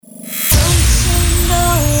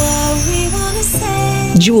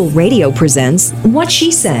Jewel Radio presents What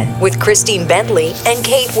She Said with Christine Bentley and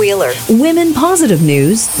Kate Wheeler. Women positive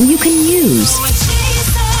news you can use.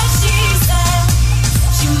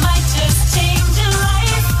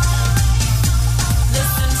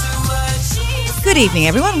 Good evening,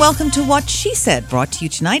 everyone. Welcome to What She Said, brought to you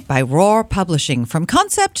tonight by Roar Publishing. From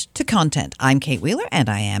concept to content, I'm Kate Wheeler, and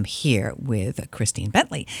I am here with Christine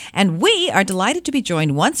Bentley. And we are delighted to be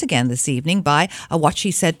joined once again this evening by a What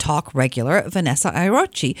She Said talk regular, Vanessa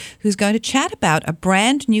Iarocci, who's going to chat about a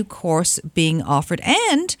brand new course being offered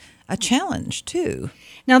and a challenge, too.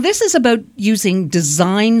 Now, this is about using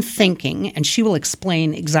design thinking, and she will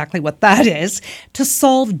explain exactly what that is, to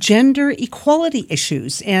solve gender equality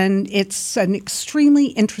issues. And it's an extremely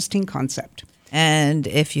interesting concept. And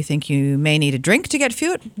if you think you may need a drink to get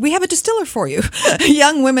through it, we have a distiller for you.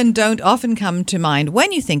 Young women don't often come to mind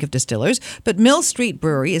when you think of distillers, but Mill Street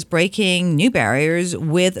Brewery is breaking new barriers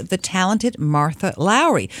with the talented Martha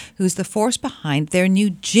Lowry, who's the force behind their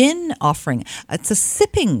new gin offering. It's a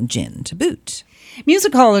sipping gin to boot.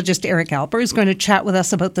 Musicologist Eric Alper is going to chat with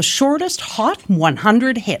us about the shortest Hot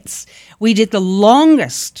 100 hits. We did the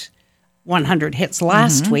longest 100 hits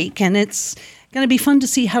last week, and it's going to be fun to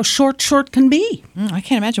see how short can be. I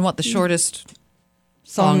can't imagine what the shortest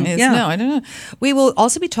song is. Yeah. No, I don't know. We will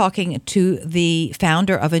also be talking to the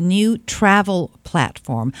founder of a new travel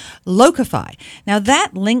platform, Lokafy. Now,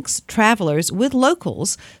 that links travelers with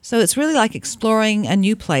locals, so it's really like exploring a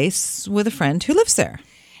new place with a friend who lives there.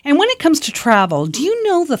 And when it comes to travel, do you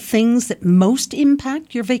know the things that most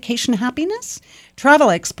impact your vacation happiness? Travel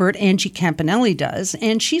expert Angie Campanelli does,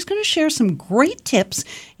 and she's going to share some great tips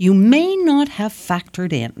you may not have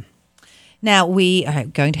factored in. Now, we are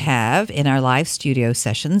going to have in our live studio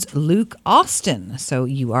sessions Luke Austin. So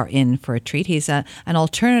you are in for a treat. He's an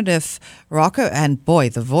alternative rocker, and boy,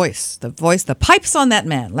 the voice, the pipes on that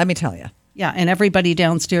man, let me tell you. Yeah, and everybody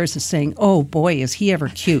downstairs is saying, oh boy, is he ever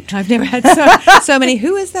cute. I've never had so many.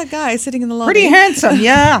 Who is that guy sitting in the lobby? Pretty handsome,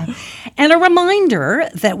 yeah. And a reminder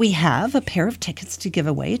that we have a pair of tickets to give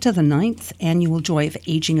away to the 9th Annual Joy of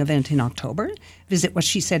Aging event in October. Visit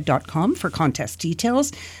whatshesaid.com for contest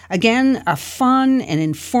details. Again, a fun and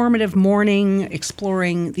informative morning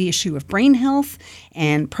exploring the issue of brain health,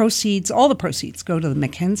 and all the proceeds go to the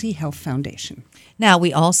Mackenzie Health Foundation. Now,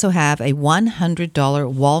 we also have a $100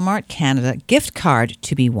 Walmart Canada gift card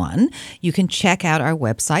to be won. You can check out our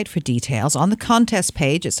website for details on the contest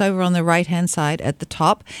page. It's over on the right-hand side at the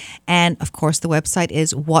top. And, of course, the website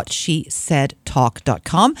is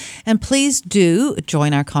whatshesaidtalk.com. And please do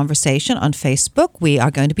join our conversation on Facebook. We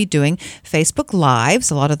are going to be doing Facebook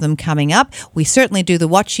Lives, a lot of them coming up. We certainly do the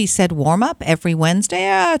What She Said warm-up every Wednesday,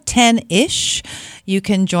 10-ish. You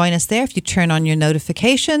can join us there. If you turn on your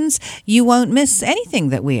notifications, you won't miss anything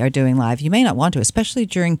that we are doing live. You may not want to, especially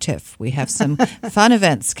during TIFF. We have some fun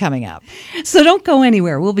events coming up. So don't go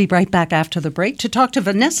anywhere. We'll be right back after the break to talk to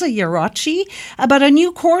Vanessa Iarocci about a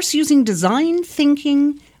new course using design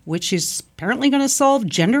thinking, which is apparently going to solve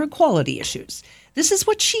gender equality issues. This is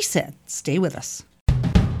What She Said. Stay with us.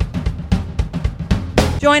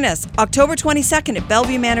 Join us October 22nd at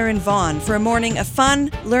Bellevue Manor in Vaughan for a morning of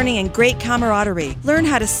fun, learning, and great camaraderie. Learn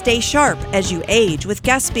how to stay sharp as you age with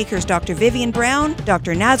guest speakers Dr. Vivian Brown,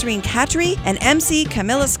 Dr. Nazreen Khatri, and MC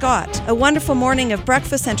Camilla Scott. A wonderful morning of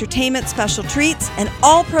breakfast, entertainment, special treats, and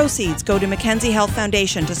all proceeds go to Mackenzie Health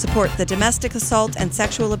Foundation to support the Domestic Assault and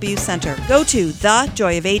Sexual Abuse Centre. Go to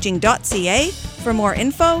thejoyofaging.ca for more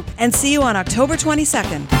info, and see you on October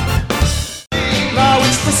 22nd. Now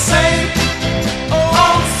it's the same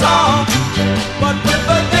old song, but with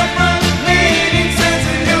a different meaning since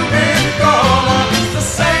you've been gone. It's the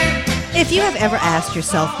same. If you have ever asked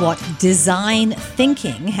yourself what design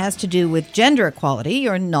thinking has to do with gender equality,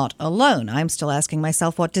 you're not alone. I'm still asking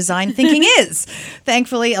myself what design thinking is.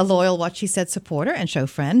 Thankfully, a loyal What She Said supporter and show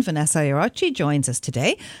friend, Vanessa Iarocci, joins us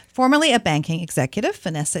today. Formerly a banking executive,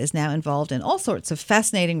 Vanessa is now involved in all sorts of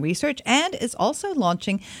fascinating research and is also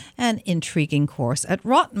launching an intriguing course at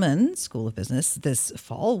Rotman School of Business this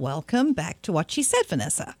fall. Welcome back to What She Said,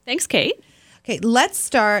 Vanessa. Thanks, Kate. Okay, let's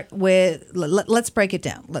start with, let's break it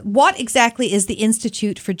down. What exactly is the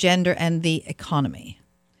Institute for Gender and the Economy?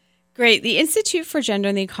 Great. The Institute for Gender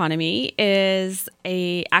and the Economy is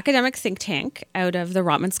an academic think tank out of the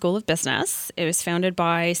Rotman School of Business. It was founded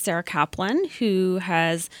by Sarah Kaplan, who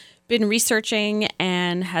has been researching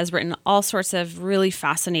and has written all sorts of really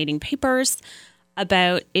fascinating papers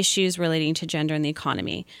about issues relating to gender and the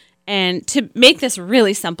economy. And to make this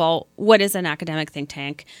really simple, what is an academic think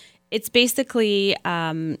tank? It's basically,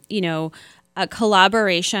 a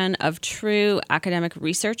collaboration of true academic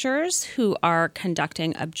researchers who are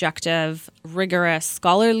conducting objective, rigorous,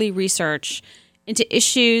 scholarly research into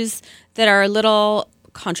issues that are a little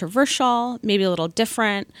controversial, maybe a little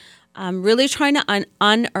different, really trying to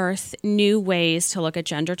unearth new ways to look at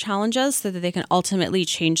gender challenges so that they can ultimately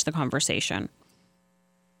change the conversation.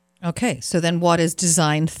 Okay, so then what is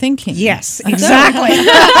design thinking? Yes, exactly.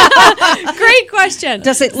 Great question.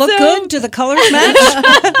 Does it look good? Do the colors match?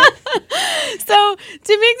 So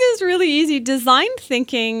to make this really easy, design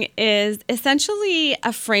thinking is essentially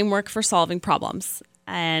a framework for solving problems.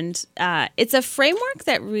 And it's a framework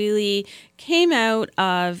that really came out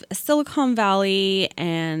of Silicon Valley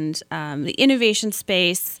and the innovation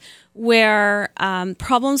space where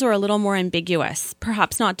problems were a little more ambiguous,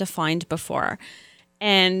 perhaps not defined before.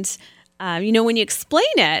 And, when you explain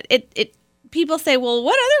it, people say, well,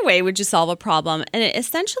 what other way would you solve a problem? And it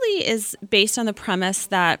essentially is based on the premise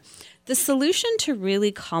that the solution to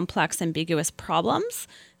really complex, ambiguous problems,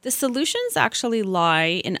 the solutions actually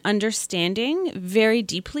lie in understanding very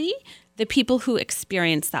deeply the people who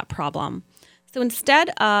experience that problem. So instead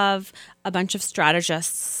of a bunch of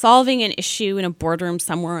strategists solving an issue in a boardroom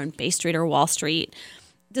somewhere on Bay Street or Wall Street,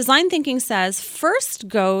 design thinking says first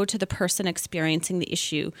go to the person experiencing the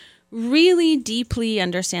issue, really deeply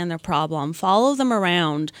understand their problem, follow them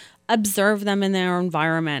around, observe them in their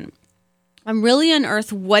environment, and really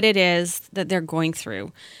unearth what it is that they're going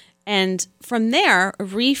through. And from there,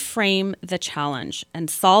 reframe the challenge and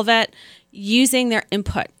solve it using their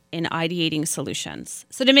input in ideating solutions.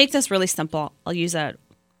 So to make this really simple, I'll use my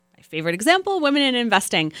favorite example, women in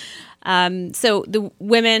investing. So the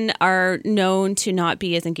women are known to not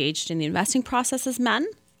be as engaged in the investing process as men.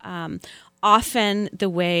 Often the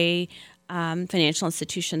way financial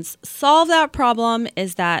institutions solve that problem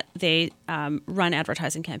is that they run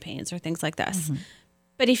advertising campaigns or things like this. Mm-hmm.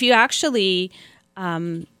 But if you actually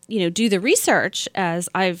do the research, as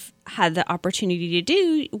I've had the opportunity to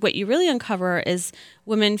do, what you really uncover is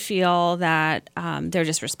women feel that they're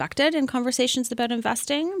disrespected in conversations about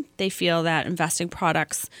investing. They feel that investing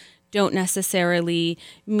products don't necessarily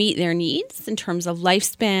meet their needs in terms of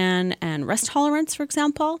lifespan and risk tolerance, for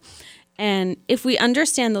example. And if we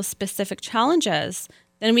understand those specific challenges,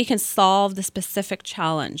 then we can solve the specific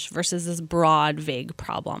challenge versus this broad, vague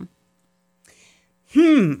problem.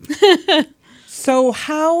 So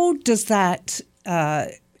how does that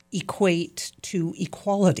equate to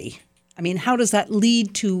equality? I mean, how does that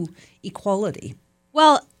lead to equality?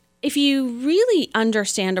 Well, if you really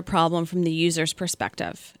understand a problem from the user's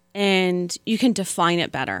perspective and you can define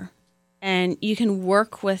it better and you can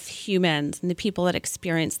work with humans and the people that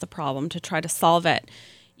experience the problem to try to solve it,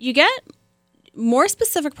 you get more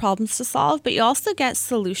specific problems to solve, but you also get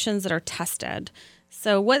solutions that are tested.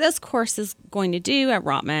 So what this course is going to do at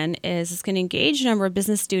Rotman is it's going to engage a number of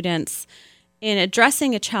business students in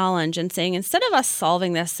addressing a challenge and saying, instead of us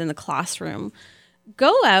solving this in the classroom,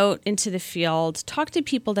 go out into the field, talk to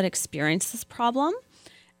people that experience this problem,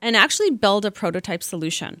 and actually build a prototype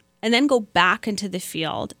solution. And then go back into the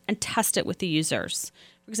field and test it with the users.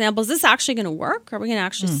 For example, is this actually going to work? Are we going to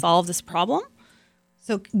actually solve this problem?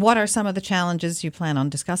 So what are some of the challenges you plan on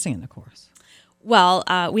discussing in the course? Well,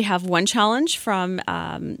 we have one challenge from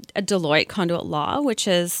a Deloitte Conduit Law, which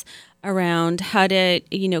is around how to,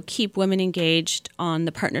 keep women engaged on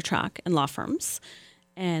the partner track in law firms.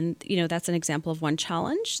 And, that's an example of one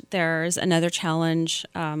challenge. There's another challenge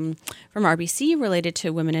from RBC related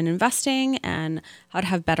to women in investing and how to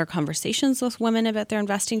have better conversations with women about their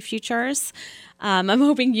investing futures. I'm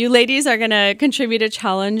hoping you ladies are going to contribute a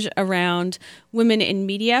challenge around women in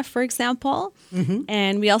media, for example. Mm-hmm.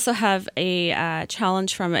 And we also have a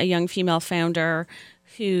challenge from a young female founder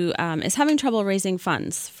who is having trouble raising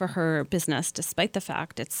funds for her business, despite the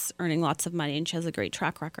fact it's earning lots of money and she has a great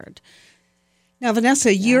track record. Now,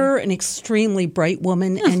 Vanessa, you're an extremely bright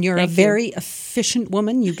woman and you're a very efficient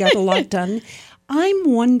woman. You get a lot done. I'm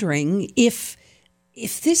wondering if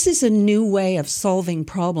this is a new way of solving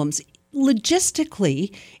problems,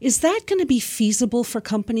 logistically, is that going to be feasible for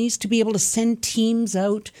companies to be able to send teams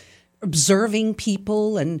out observing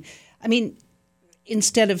people? And I mean,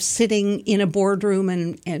 instead of sitting in a boardroom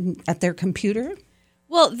and at their computer?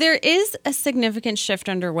 Well, there is a significant shift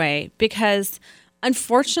underway because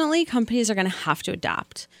unfortunately, companies are going to have to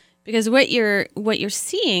adapt because what you're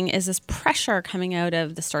seeing is this pressure coming out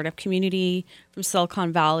of the startup community from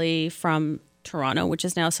Silicon Valley, from Toronto, which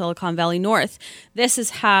is now Silicon Valley North. This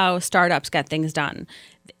is how startups get things done.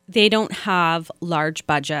 They don't have large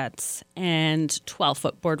budgets and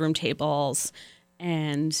 12-foot boardroom tables,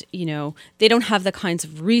 and they don't have the kinds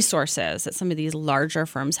of resources that some of these larger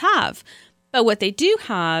firms have. But what they do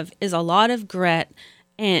have is a lot of grit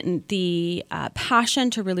and the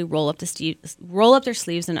passion to really roll up their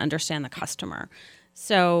sleeves and understand the customer.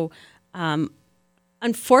 So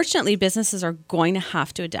Unfortunately, businesses are going to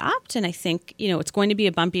have to adapt, and I think, it's going to be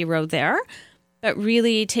a bumpy road there. But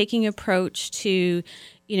really taking approach to,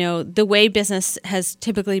 the way business has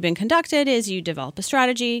typically been conducted is you develop a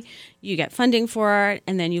strategy, you get funding for it,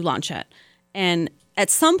 and then you launch it. And at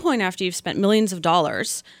some point after you've spent millions of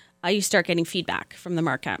dollars, you start getting feedback from the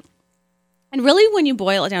market. And really, when you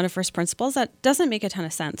boil it down to first principles, that doesn't make a ton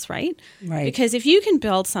of sense, right? Right. Because if you can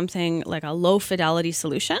build something like a low fidelity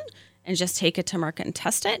solution and just take it to market and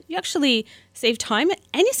test it, you actually save time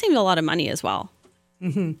and you save a lot of money as well.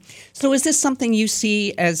 Mm-hmm. So is this something you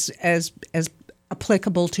see as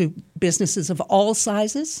applicable to businesses of all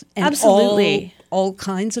sizes and Absolutely. all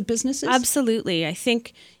kinds of businesses? Absolutely. I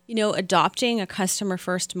think, adopting a customer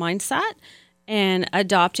first mindset and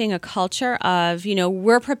adopting a culture of,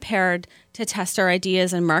 we're prepared to test our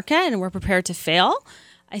ideas and market and we're prepared to fail.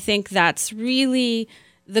 I think that's really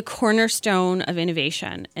the cornerstone of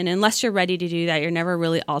innovation. And unless you're ready to do that, you're never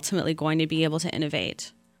really ultimately going to be able to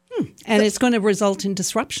innovate. And it's going to result in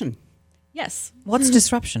disruption. Yes. What's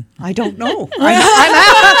disruption? I don't know.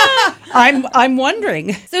 I'm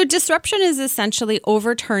wondering. So disruption is essentially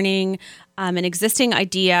overturning an existing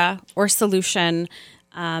idea or solution.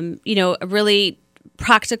 A really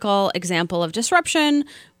practical example of disruption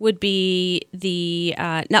would be the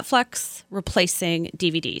Netflix replacing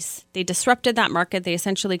DVDs. They disrupted that market. They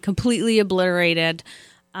essentially completely obliterated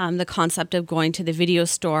the concept of going to the video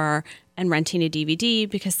store and renting a DVD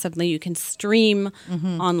because suddenly you can stream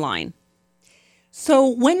online. So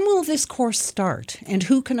when will this course start and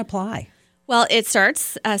who can apply? Well, it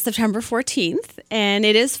starts September 14th, and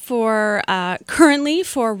it is for currently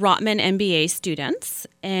for Rotman MBA students.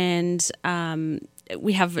 And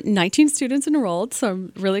we have 19 students enrolled, so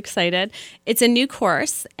I'm really excited. It's a new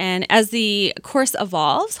course, and as the course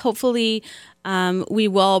evolves, hopefully we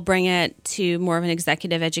will bring it to more of an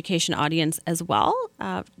executive education audience as well,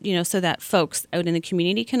 so that folks out in the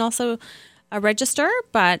community can also register.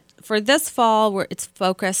 But for this fall, it's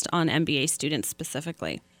focused on MBA students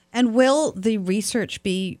specifically. And will the research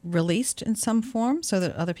be released in some form so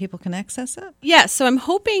that other people can access it? Yeah, so I'm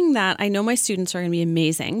hoping that, I know my students are going to be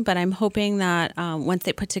amazing, but I'm hoping that once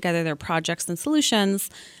they put together their projects and solutions,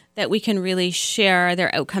 that we can really share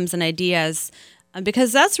their outcomes and ideas,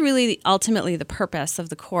 because that's really ultimately the purpose of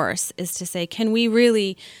the course, is to say, can we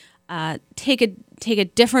really take a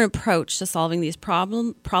different approach to solving these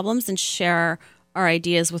problems and share our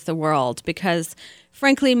ideas with the world? Because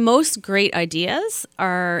frankly, most great ideas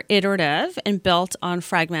are iterative and built on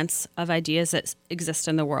fragments of ideas that exist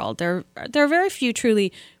in the world. There are very few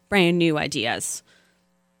truly brand new ideas.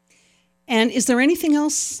 And is there anything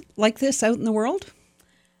else like this out in the world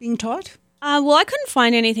being taught? Well, I couldn't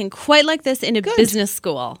find anything quite like this in a business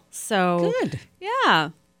school. So, Good. Yeah.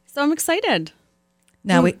 So I'm excited.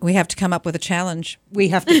 Now we have to come up with a challenge. We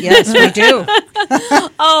have to, yes, we do.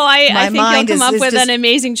 I think mind you'll come up is with just- an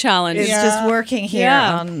amazing challenge. It's just working here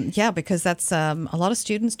Yeah. because that's a lot of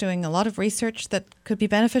students doing a lot of research that could be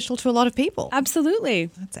beneficial to a lot of people. Absolutely.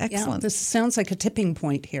 That's Yeah, excellent. this sounds like a tipping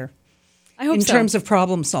point here I hope in so. terms of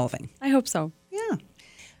problem solving. I hope so. Yeah.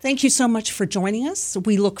 Thank you so much for joining us.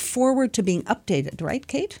 We look forward to being updated, right,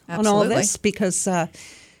 Kate, on all Absolutely. this, because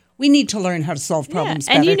we need to learn how to solve problems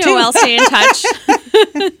And better, you know too. I'll stay in touch.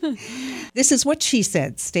 This is What She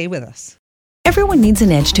Said. Stay with us. Everyone needs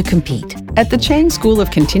an edge to compete. At the Chang School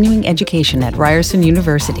of Continuing Education at Ryerson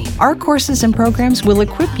University, our courses and programs will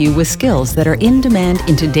equip you with skills that are in demand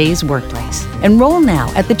in today's workplace. Enroll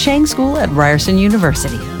now at the Chang School at Ryerson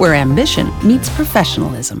University, where ambition meets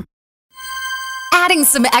professionalism. Adding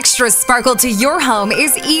some extra sparkle to your home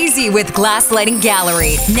is easy with Glass Lighting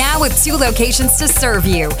Gallery. Now with 2 locations to serve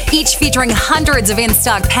you, each featuring hundreds of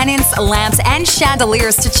in-stock pendants, lamps, and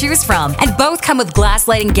chandeliers to choose from. And both come with Glass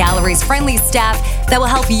Lighting Gallery's friendly staff that will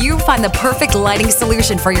help you find the perfect lighting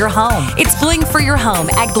solution for your home. It's bling for your home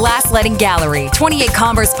at Glass Lighting Gallery, 28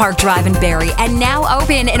 Commerce Park Drive in Barrie, and now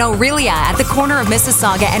open in Aurelia at the corner of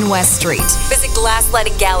Mississauga and West Street. Visit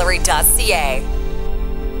glasslightinggallery.ca.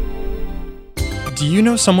 Do you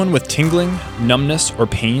know someone with tingling, numbness, or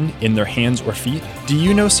pain in their hands or feet? Do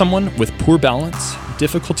you know someone with poor balance,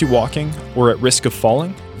 difficulty walking, or at risk of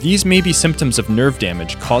falling? These may be symptoms of nerve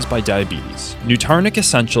damage caused by diabetes. Nutarnic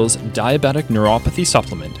Essentials Diabetic Neuropathy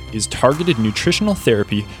Supplement is targeted nutritional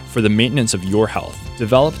therapy for the maintenance of your health.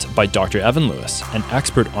 Developed by Dr. Evan Lewis, an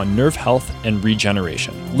expert on nerve health and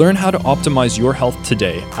regeneration. Learn how to optimize your health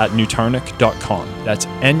today at nutarnic.com. That's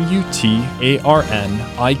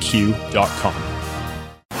NUTARNIQ.com.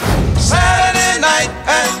 Saturday night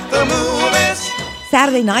at the movies.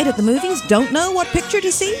 Saturday night at the movies, don't know what picture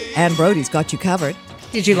to see? And Brody's got you covered.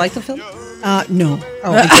 Did you like the film? No.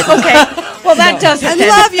 Oh, we didn't. Okay. Well, that does I it.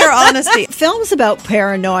 love your honesty. Films about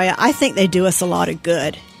paranoia, I think they do us a lot of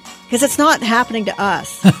good because it's not happening to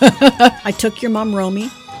us. I took your mom, Romy,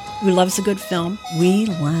 who loves a good film. We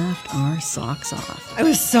laughed our socks off. I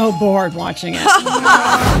was so bored watching it.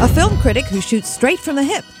 A film critic who shoots straight from the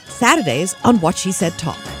hip. Saturdays on What She Said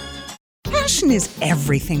Talk. Passion is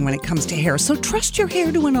everything when it comes to hair, so trust your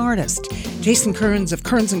hair to an artist. Jason Kearns of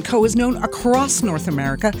Kearns & Co. is known across North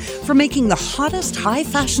America for making the hottest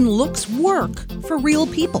high-fashion looks work for real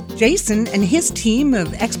people. Jason and his team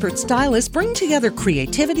of expert stylists bring together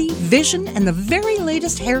creativity, vision, and the very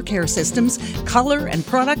latest hair care systems, color, and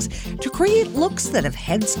products to create looks that have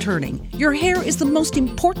heads turning. Your hair is the most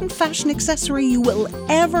important fashion accessory you will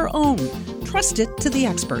ever own. Trust it to the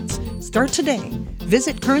experts. Start today.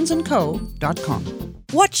 Visit kearnsandco.com.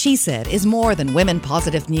 What She Said is more than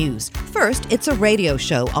women-positive news. First, it's a radio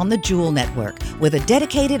show on the Jewel Network with a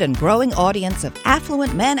dedicated and growing audience of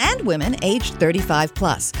affluent men and women aged 35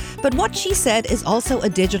 plus. But What She Said is also a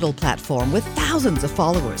digital platform with thousands of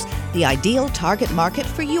followers, the ideal target market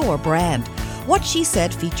for your brand. What She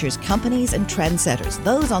Said features companies and trendsetters,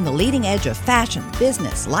 those on the leading edge of fashion,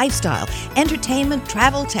 business, lifestyle, entertainment,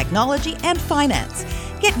 travel, technology, and finance.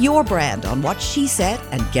 Get your brand on What She Said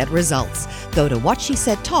and get results. Go to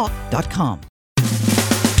whatshesaidtalk.com.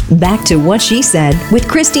 Back to What She Said with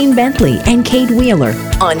Christine Bentley and Kate Wheeler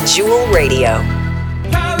on Jewel Radio.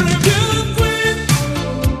 Caribbean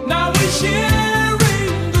queen, now we're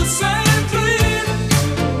sharing the same dream,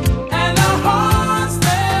 and our hearts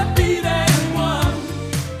they're beating one.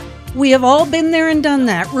 We have all been there and done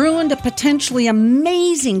that, ruined a potentially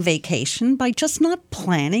amazing vacation by just not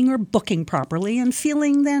planning or booking properly and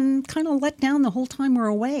feeling then kind of let down the whole time we're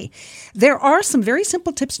away. There are some very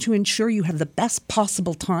simple tips to ensure you have the best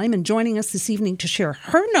possible time, and joining us this evening to share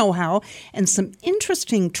her know-how and some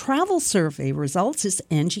interesting travel survey results is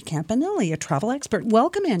Angie Campanelli, a travel expert.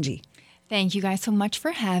 Welcome, Angie. Thank you guys so much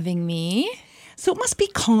for having me. So it must be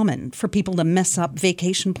common for people to mess up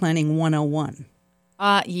vacation planning 101.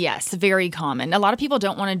 Yes, very common. A lot of people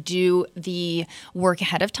don't want to do the work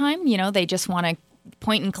ahead of time. You know, they just want to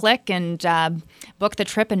point and click and book the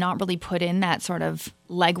trip and not really put in that sort of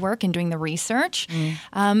legwork and doing the research.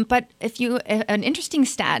 But an interesting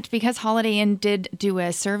stat, because Holiday Inn did do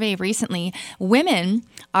a survey recently, women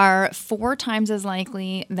are 4 times as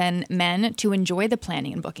likely than men to enjoy the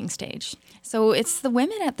planning and booking stage. So it's the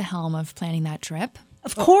women at the helm of planning that trip.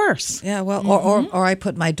 Of course. Yeah, well, or I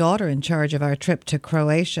put my daughter in charge of our trip to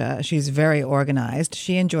Croatia. She's very organized.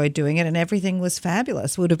 She enjoyed doing it, and everything was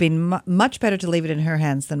fabulous. Would have been much better to leave it in her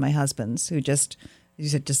hands than my husband's, who just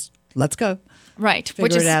said, just let's go. Right,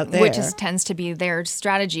 Figure it out there. which tends to be their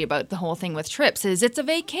strategy about the whole thing with trips. Is it's a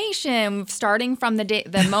vacation, starting from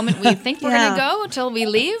the moment we think we're going to go till we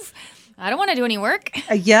leave. I don't want to do any work.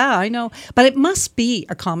 Yeah, I know, but it must be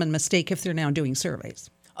a common mistake if they're now doing surveys.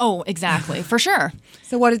 Oh, exactly, for sure.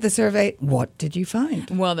 So what did you find?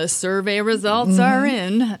 Well, the survey results are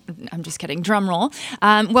in. I'm just kidding, drum roll.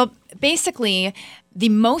 Well, basically, the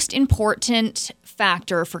most important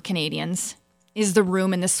factor for Canadians is the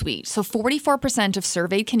room in the suite. So 44% of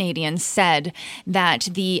surveyed Canadians said that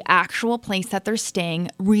the actual place that they're staying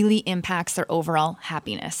really impacts their overall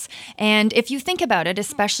happiness. And if you think about it,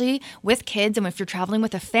 especially with kids and if you're traveling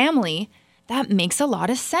with a family, that makes a lot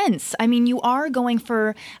of sense. I mean, you are going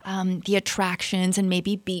for the attractions and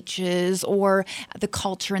maybe beaches or the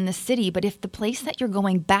culture in the city, but if the place that you're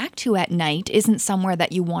going back to at night isn't somewhere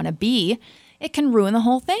that you want to be, it can ruin the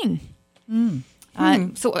whole thing.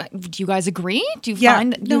 So do you guys agree? Do you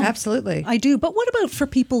find that? No, absolutely. I do. But what about for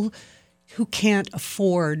people who can't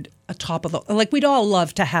afford a top of the, like we'd all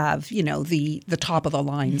love to have, you know, the top of the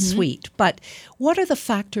line suite, but what are the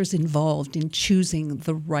factors involved in choosing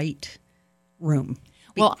the right room?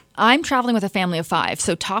 Well, I'm traveling with a family of 5,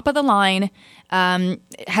 so top of the line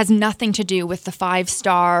has nothing to do with the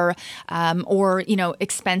 5-star or,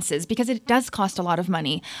 expenses, because it does cost a lot of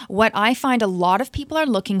money. What I find a lot of people are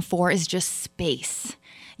looking for is just space.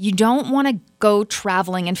 You don't want to go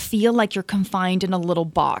traveling and feel like you're confined in a little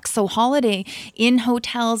box. So Holiday Inn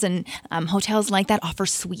hotels and hotels like that offer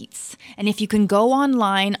suites. And if you can go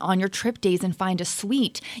online on your trip days and find a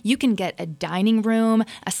suite, you can get a dining room,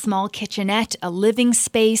 a small kitchenette, a living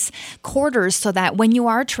space, quarters, so that when you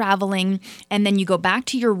are traveling and then you go back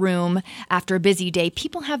to your room after a busy day,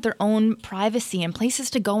 people have their own privacy and places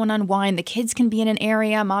to go and unwind. The kids can be in an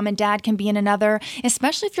area, mom and dad can be in another,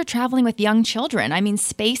 especially if you're traveling with young children. I mean,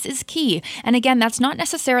 space space is key. And again, that's not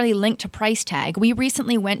necessarily linked to price tag. We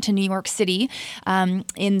recently went to New York City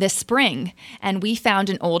in the spring, and we found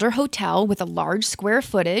an older hotel with a large square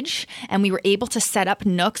footage, and we were able to set up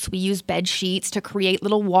nooks. We used bed sheets to create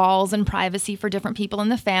little walls and privacy for different people in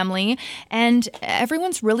the family. And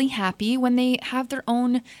everyone's really happy when they have their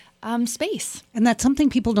own space. And that's something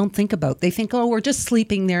people don't think about. They think, oh, we're just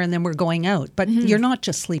sleeping there and then we're going out. But you're not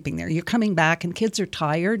just sleeping there. You're coming back and kids are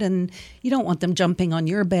tired and you don't want them jumping on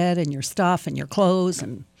your bed and your stuff and your clothes.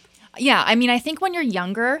 And yeah, I mean, I think when you're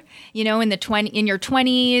younger, in your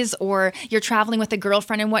 20s, or you're traveling with a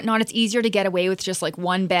girlfriend and whatnot, it's easier to get away with just like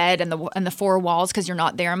one bed and the four walls because you're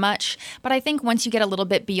not there much. But I think once you get a little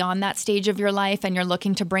bit beyond that stage of your life and you're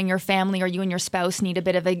looking to bring your family, or you and your spouse need a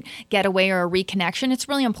bit of a getaway or a reconnection, it's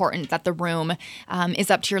really important that the room is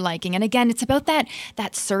up to your liking. And again, it's about that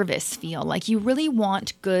service feel. Like, you really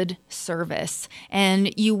want good service,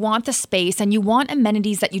 and you want the space, and you want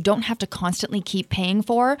amenities that you don't have to constantly keep paying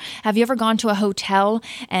for. Have you ever gone to a hotel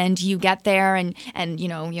and you get there and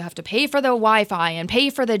you have to pay for the Wi-Fi and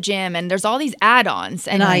pay for the gym, and there's all these add-ons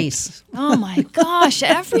and ice. Oh my gosh,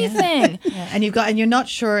 everything. Yeah. And you're not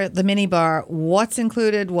sure at the minibar what's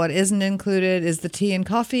included, what isn't included. Is the tea and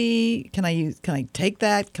coffee? Can I take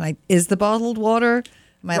that? Is the bottled water?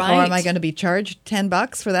 Or am I going to be charged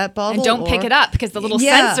 $10 for that bottle? And don't pick it up because the little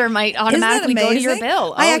sensor might automatically go to your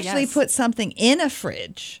bill. I actually put something in a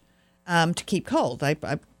fridge to keep cold. I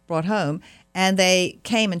brought home, and they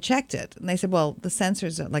came and checked it, and they said, well, the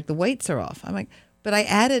sensors are, like, the weights are off. I'm like, but I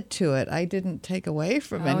added to it. I didn't take away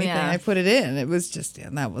from anything. Yeah. I put it in. It was just,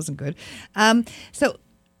 that wasn't good. So,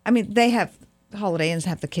 I mean, they have Holiday Inns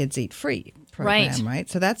have the kids eat free program, right?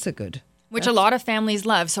 So that's a good. Which a lot of families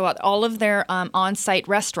love. So at all of their on-site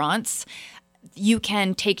restaurants, you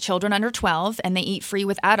can take children under 12 and they eat free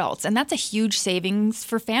with adults. And that's a huge savings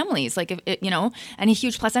for families. Like, and a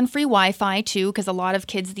huge plus, and free Wi-Fi too, because a lot of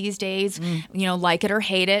kids these days, like it or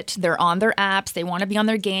hate it. They're on their apps. They want to be on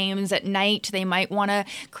their games at night. They might want to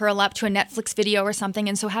curl up to a Netflix video or something.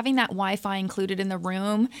 And so having that Wi-Fi included in the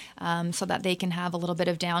room so that they can have a little bit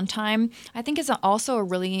of downtime, I think is also a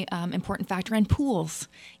really important factor. And pools,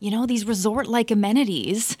 these resort-like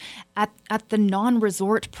amenities at the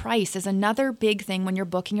non-resort price is another big thing when you're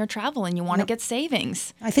booking your travel and you want to get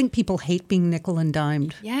savings. I think people hate being nickel and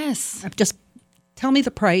dimed. Yes. Just tell me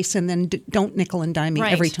the price and then don't nickel and dime me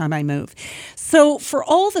every time I move. So for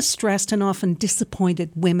all the stressed and often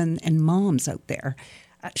disappointed women and moms out there,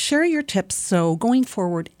 share your tips so going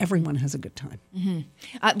forward, everyone has a good time.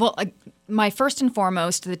 Mm-hmm. My first and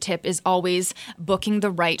foremost, the tip is always booking the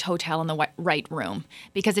right hotel in the right room.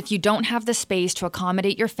 Because if you don't have the space to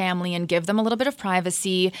accommodate your family and give them a little bit of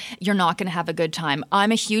privacy, you're not going to have a good time.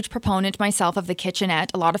 I'm a huge proponent myself of the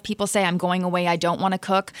kitchenette. A lot of people say, I'm going away, I don't want to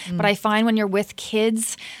cook. But I find when you're with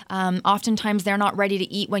kids, oftentimes they're not ready to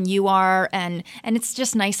eat when you are. And it's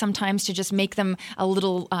just nice sometimes to just make them a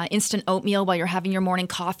little instant oatmeal while you're having your morning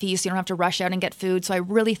coffee, so you don't have to rush out and get food. So I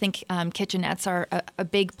really think kitchenettes are a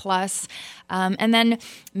big plus. And then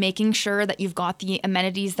making sure that you've got the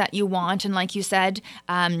amenities that you want. And like you said,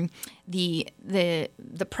 the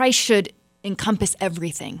price should encompass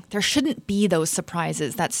everything. There shouldn't be those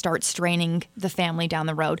surprises that start straining the family down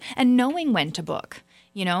the road. And knowing when to book,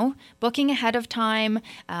 booking ahead of time,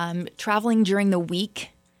 traveling during the week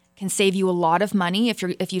can save you a lot of money if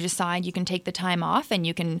you decide you can take the time off and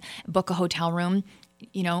you can book a hotel room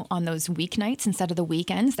on those weeknights instead of the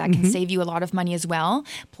weekends. That can save you a lot of money as well.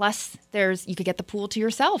 Plus, you could get the pool to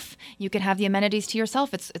yourself. You could have the amenities to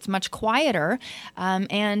yourself. It's much quieter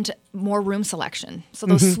and more room selection. So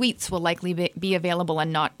those suites will likely be available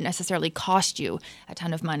and not necessarily cost you a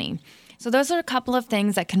ton of money. So those are a couple of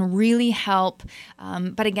things that can really help.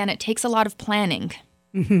 But again, it takes a lot of planning.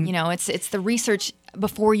 It's the research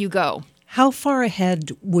before you go. How far ahead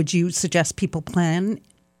would you suggest people plan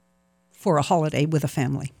for a holiday with a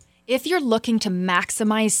family? If you're looking to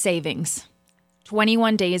maximize savings,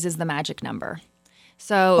 21 days is the magic number.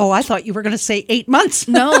 So, I thought you were going to say 8 months.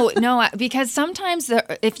 No, because sometimes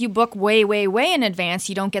if you book way, way, way in advance,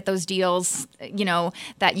 you don't get those deals,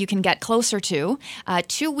 that you can get closer to.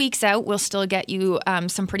 2 weeks out will still get you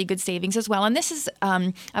some pretty good savings as well. And this is,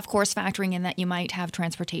 of course, factoring in that you might have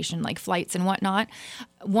transportation like flights and whatnot.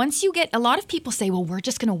 Once you get, a lot of people say, well, we're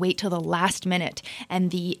just going to wait till the last minute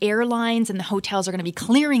and the airlines and the hotels are going to be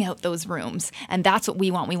clearing out those rooms. And that's what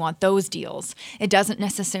we want. We want those deals. It doesn't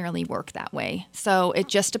necessarily work that way. So it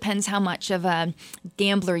just depends how much of a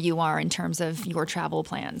gambler you are in terms of your travel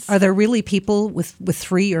plans. Are there really people with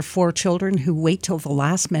 3 or 4 children who wait till the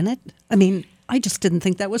last minute? I mean, I just didn't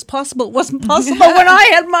think that was possible. It wasn't possible when I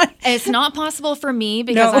had mine. It's not possible for me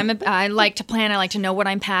because I like to plan. I like to know what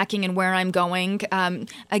I'm packing and where I'm going.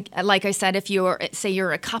 Like I said, if you're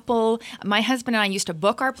a couple, my husband and I used to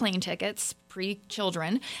book our plane tickets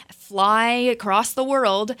pre-children, fly across the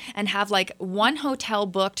world and have like one hotel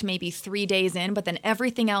booked maybe 3 days in, but then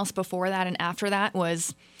everything else before that and after that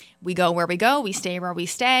was we go where we go, we stay where we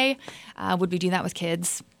stay. Would we do that with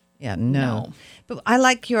kids? Yeah, no. But I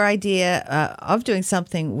like your idea of doing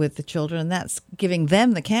something with the children, and that's giving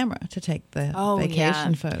them the camera to take the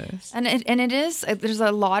vacation photos. And it is, there's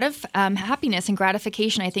a lot of happiness and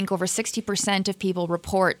gratification. I think over 60% of people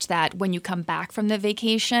report that when you come back from the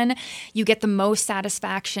vacation, you get the most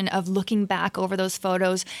satisfaction of looking back over those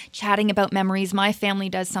photos, chatting about memories. My family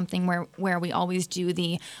does something where we always do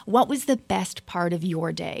what was the best part of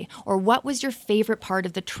your day? Or what was your favorite part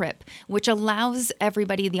of the trip? Which allows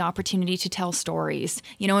everybody the opportunity to tell stories,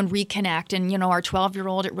 and reconnect. And, our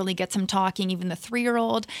 12-year-old, it really gets him talking. Even the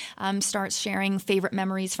 3-year-old starts sharing favorite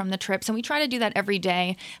memories from the trips. And we try to do that every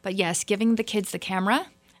day. But yes, giving the kids the camera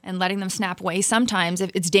and letting them snap away. Sometimes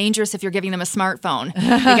it's dangerous if you're giving them a smartphone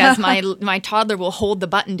because my toddler will hold the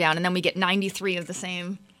button down and then we get 93 of the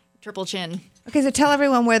same triple chin. Okay, so tell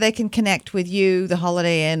everyone where they can connect with you, the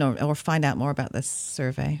Holiday Inn, or find out more about this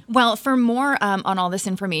survey. Well, for more on all this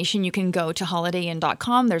information, you can go to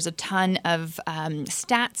holidayinn.com. There's a ton of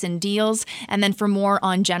stats and deals. And then for more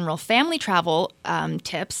on general family travel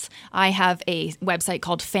tips, I have a website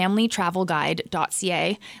called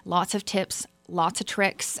familytravelguide.ca. Lots of tips, lots of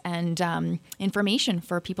tricks, and information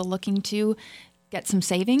for people looking to get some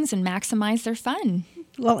savings and maximize their fun.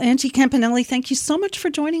 Well, Angie Campanelli, thank you so much for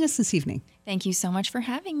joining us this evening. Thank you so much for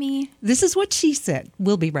having me. This is What She Said.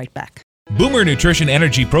 We'll be right back. Boomer Nutrition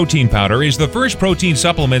Energy Protein Powder is the first protein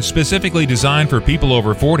supplement specifically designed for people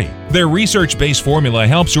over 40. Their research-based formula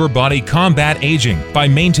helps your body combat aging by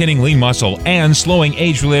maintaining lean muscle and slowing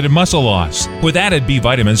age-related muscle loss. With added B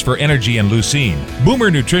vitamins for energy and leucine,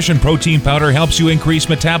 Boomer Nutrition Protein Powder helps you increase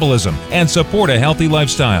metabolism and support a healthy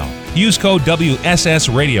lifestyle. Use code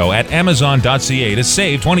WSSRadio at Amazon.ca to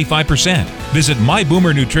save 25%. Visit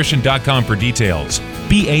myboomernutrition.com for details.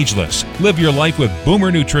 Be ageless. Live your life with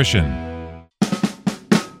Boomer Nutrition.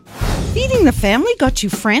 Feeding the family got you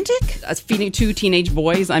frantic? Feeding 2 teenage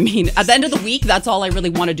boys. I mean, at the end of the week, that's all I really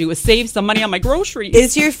want to do is save some money on my groceries.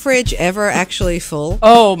 Is your fridge ever actually full?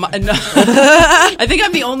 Oh, no. I think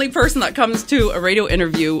I'm the only person that comes to a radio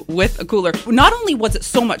interview with a cooler. Not only was it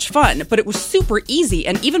so much fun, but it was super easy.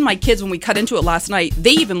 And even my kids, when we cut into it last night,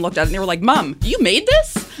 they even looked at it and they were like, Mom, you made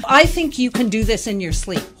this? I think you can do this in your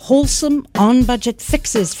sleep. Wholesome, on-budget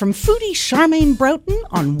fixes from foodie Charmaine Broughton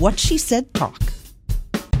on What She Said Talk.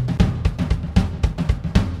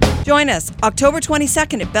 Join us October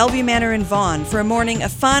 22nd at Bellevue Manor in Vaughan for a morning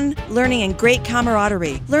of fun, learning, and great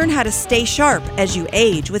camaraderie. Learn how to stay sharp as you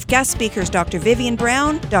age with guest speakers Dr. Vivian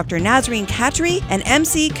Brown, Dr. Nazreen Khatri, and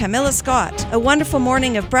MC Camilla Scott. A wonderful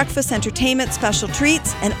morning of breakfast, entertainment, special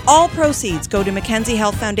treats, and all proceeds go to Mackenzie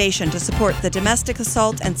Health Foundation to support the Domestic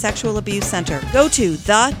Assault and Sexual Abuse Center. Go to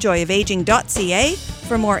thejoyofaging.ca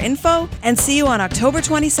for more info, and see you on October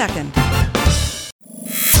 22nd.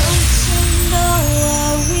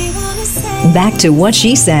 Back to What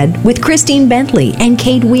She Said with Christine Bentley and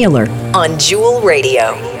Kate Wheeler on Jewel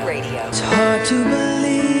Radio. It's hard to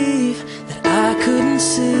believe that I couldn't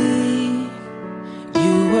see.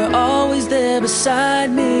 You were always there beside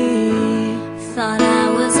me. Thought I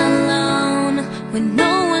was alone with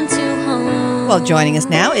no one to hold. Well, joining us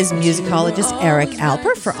now is musicologist Eric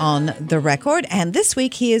Alper for On the Record. And this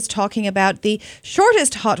week he is talking about the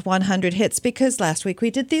shortest Hot 100 hits because last week we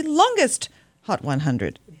did the longest Hot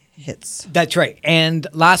 100 hits. That's right. And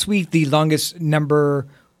last week, the longest number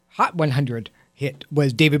Hot 100 hit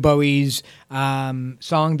was David Bowie's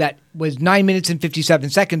song that was 9 minutes and 57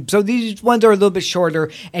 seconds. So these ones are a little bit shorter,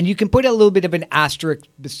 and you can put a little bit of an asterisk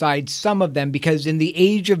beside some of them because in the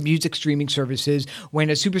age of music streaming services, when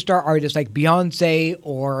a superstar artist like Beyonce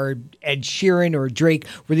or Ed Sheeran or Drake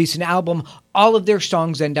release an album, all of their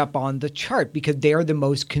songs end up on the chart because they are the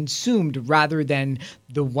most consumed rather than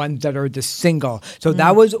the ones that are the single. So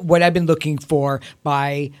that was what I've been looking for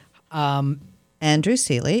by Andrew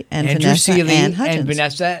Seeley and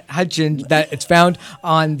Vanessa Hudgens. That it's found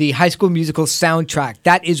on the High School Musical soundtrack.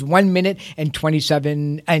 That is 1 minute and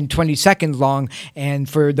 27 and 20 seconds long. And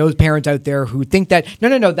for those parents out there who think that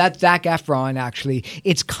no, that's Zac Efron. Actually,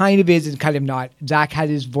 it's kind of is and kind of not. Zac had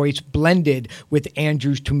his voice blended with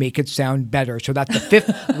Andrew's to make it sound better. So that's the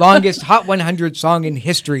 5th longest Hot 100 song in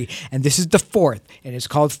history, and this is the 4th, and it's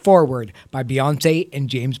called "Forward" by Beyonce and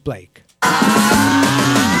James Blake.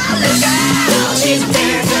 She's a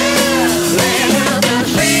bad girl.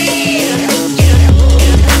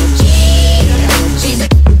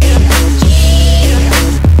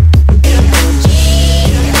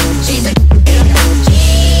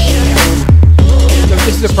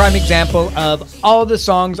 This is a prime example of all the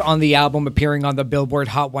songs on the album appearing on the Billboard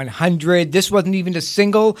Hot 100. This wasn't even a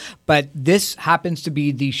single, but this happens to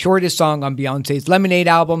be the shortest song on Beyonce's Lemonade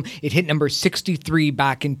album. It hit number 63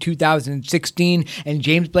 back in 2016, and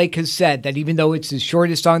James Blake has said that even though it's his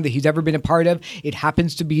shortest song that he's ever been a part of, it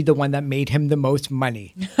happens to be the one that made him the most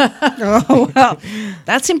money. Oh, well,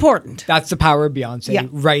 that's important. That's the power of Beyonce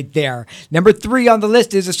right there. Number 3 on the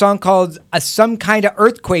list is a song called Some Kind of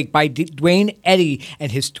Earthquake by Dwayne Eddy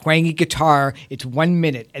and his twangy guitar. It's 1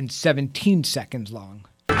 minute and 17 seconds long.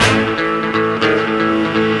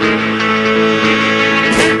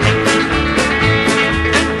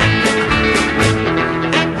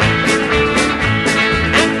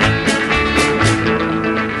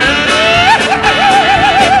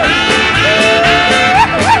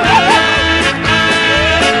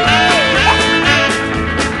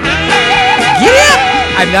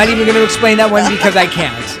 I'm not even going to explain that one because I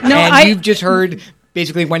can't. You've just heard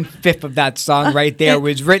basically 1/5 of that song right there.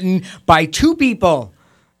 Was written by two people,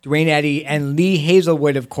 Dwayne Eddy and Lee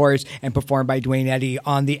Hazelwood, of course, and performed by Dwayne Eddy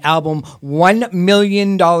on the album $1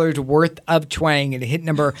 Million Worth of Twang, and it hit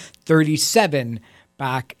number 37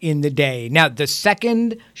 back in the day. Now, the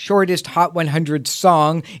second shortest Hot 100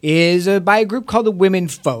 song is by a group called the Women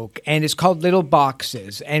Folk, and it's called Little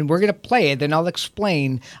Boxes. And we're going to play it, then I'll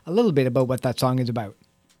explain a little bit about what that song is about.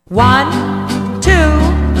 1, 2,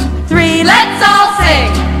 3, let's all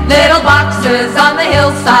sing. Little boxes on the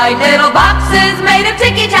hillside, little boxes made of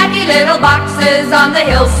ticky-tacky, little boxes on the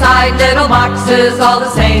hillside, little boxes all the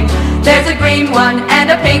same. There's a green one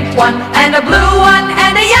and a pink one and a blue one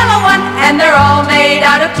and a yellow one, and they're all made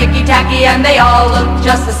out of ticky-tacky and they all look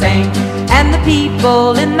just the same. And the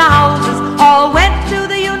people in the houses all went to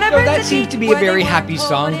the university. So that seems to be a very happy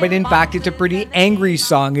song, but in fact it's a pretty angry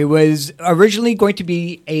song. It was originally going to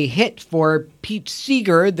be a hit for Pete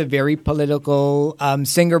Seeger, the very political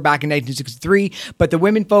singer back in 1963, but the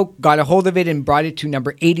Women Folk got a hold of it and brought it to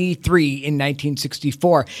number 83 in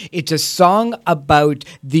 1964. It's a song about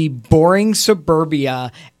the boring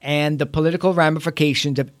suburbia and the political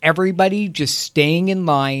ramifications of everybody just staying in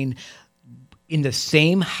line in the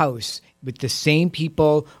same house with the same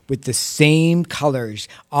people, with the same colors,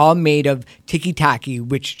 all made of ticky-tacky,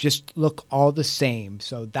 which just look all the same.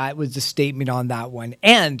 So that was the statement on that one.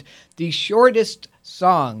 And the shortest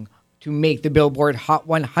song to make the Billboard Hot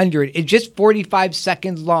 100 is just 45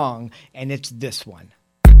 seconds long, and it's this one.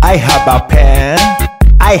 I have a pen,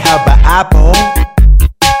 I have an apple,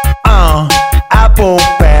 apple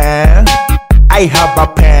pen. I have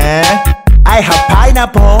a pen, I have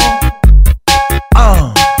pineapple,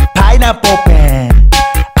 pineapple pen,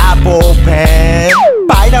 apple pen,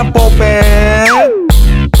 pineapple pen,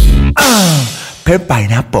 pen,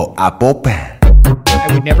 pineapple, apple pen.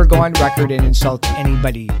 I would never go on record and insult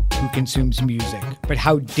anybody who consumes music, but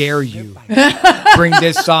how dare you bring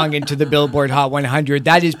this song into the Billboard Hot 100.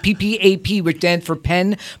 That is PPAP, which stands for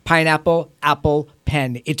Pen, Pineapple, Apple,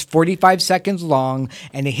 Pen. It's 45 seconds long,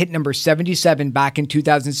 and it hit number 77 back in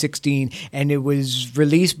 2016, and it was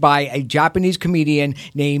released by a Japanese comedian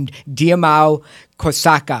named Diamao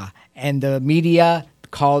Kosaka, and the media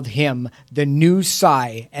called him the new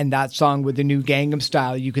Psy, and that song with the new Gangnam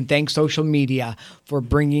Style. You can thank social media for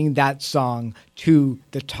bringing that song to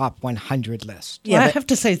the top 100 list. Yeah, I have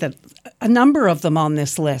to say that a number of them on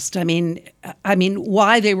this list, I mean,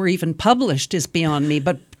 why they were even published is beyond me,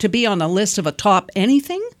 but to be on a list of a top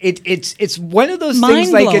anything? It's one of those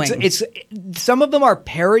things, like it's some of them are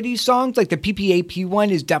parody songs, like the PPAP one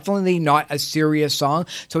is definitely not a serious song,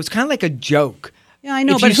 so it's kind of like a joke. Yeah, I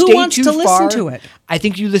know, but who wants to listen to it? I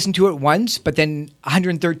think you listen to it once, but then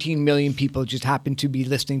 113 million people just happen to be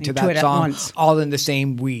listening to that song all in the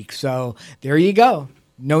same week. So there you go.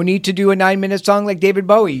 No need to do a 9-minute song like David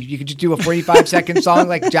Bowie. You could just do a 45-second song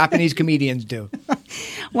like Japanese comedians do.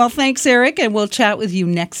 Well, thanks, Eric, and we'll chat with you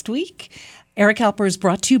next week. Eric Alper is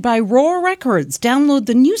brought to you by Roar Records. Download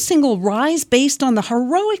the new single Rise, based on the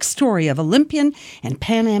heroic story of Olympian and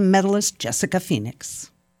Pan Am medalist Jessica Phoenix.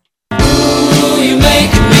 Ooh, you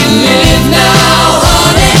make me live now,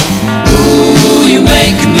 honey. Ooh, you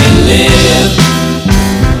make me live.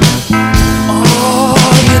 Oh,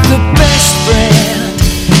 you're the best friend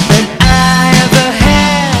that I ever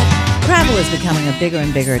had. Travel is becoming a bigger and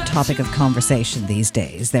and bigger topic of conversation these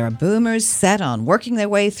days. There are boomers set on working their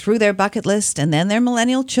way through their bucket list, and then there are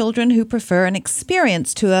millennial children who prefer an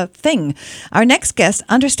experience to a thing. Our next guest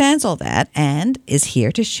understands all that and is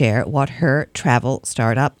here to share what her travel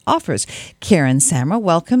startup offers. Kieran Samra,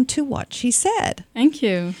 welcome to What She Said. Thank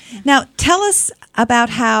you. Now, tell us about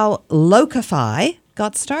how Lokafy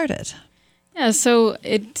got started. Yeah, so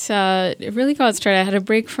it really got started. I had a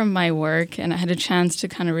break from my work, and I had a chance to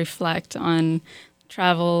kind of reflect on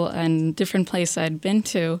travel and different places I'd been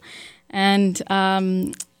to, and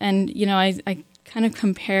you know, I kind of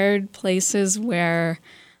compared places where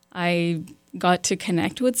I got to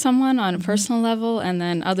connect with someone on a personal level, and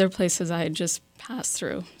then other places I had just passed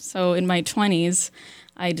through. So in my 20s,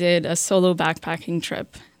 I did a solo backpacking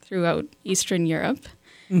trip throughout Eastern Europe.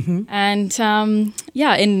 Mm-hmm. And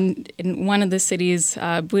in one of the cities,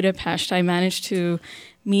 Budapest, I managed to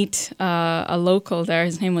meet a local there.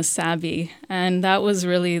 His name was Sabi, and that was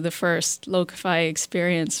really the first Lokafy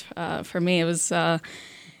experience for me. It was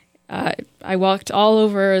I walked all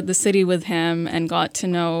over the city with him and got to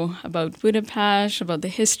know about Budapest, about the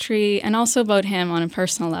history, and also about him on a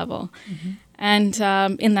personal level. Mm-hmm.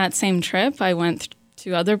 And in that same trip, I went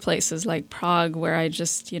to other places like Prague, where I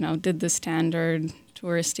just did the standard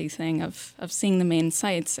touristy thing of seeing the main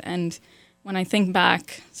sites. And when I think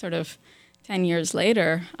back sort of 10 years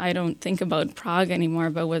later, I don't think about Prague anymore,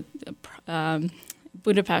 but what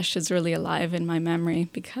Budapest is really alive in my memory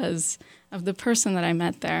because of the person that I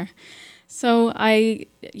met there. So I,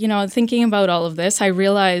 thinking about all of this, I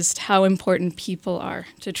realized how important people are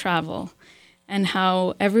to travel and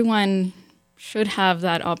how everyone should have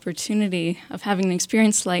that opportunity of having an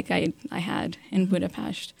experience like I had in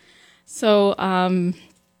Budapest. So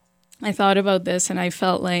I thought about this, and I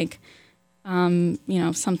felt like,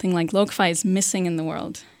 something like Lokafy is missing in the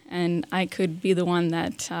world, and I could be the one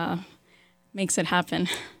that makes it happen.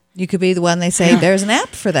 You could be the one they say, there's an app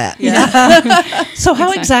for that. Yeah. So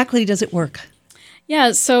how exactly does it work?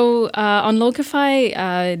 Yeah, so on Lokafy,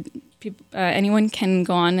 anyone can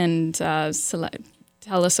go on and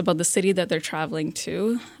tell us about the city that they're traveling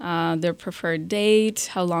to, their preferred date,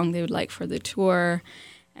 how long they would like for the tour,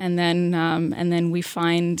 and then we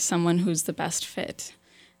find someone who's the best fit.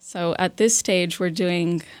 So at this stage, we're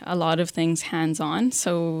doing a lot of things hands-on.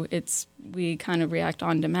 So we kind of react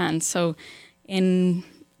on demand. So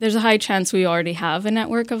there's a high chance we already have a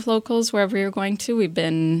network of locals wherever you're going to.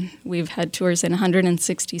 We've had tours in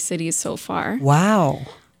 160 cities so far. Wow.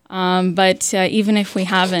 But even if we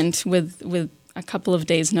haven't, with a couple of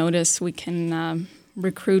days' notice, we can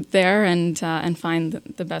recruit there and find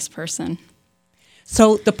the best person.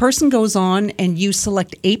 So the person goes on and you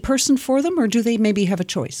select a person for them, or do they maybe have a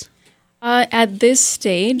choice? At this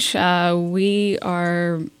stage, we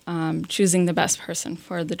are choosing the best person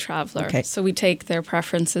for the traveler. Okay. So we take their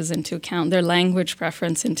preferences into account, their language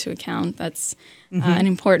preference into account. That's an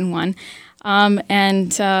important one.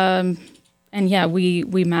 And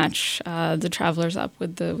we match the travelers up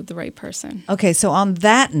with the right person. Okay, so on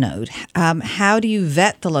that note, how do you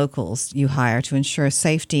vet the locals you hire to ensure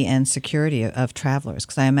safety and security of travelers?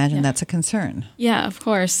 Because I imagine that's a concern. Yeah, of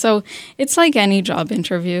course. So it's like any job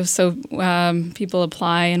interview. So people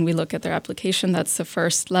apply and we look at their application. That's the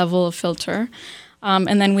first level of filter.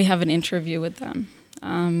 And then we have an interview with them,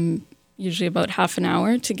 usually about half an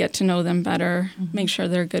hour to get to know them better, make sure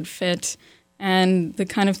they're a good fit. And the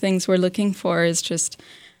kind of things we're looking for is just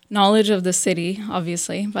knowledge of the city,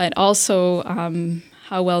 obviously, but also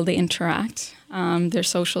how well they interact, their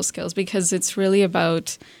social skills, because it's really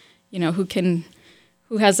about,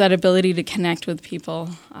 who has that ability to connect with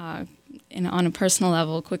people on a personal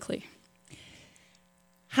level quickly.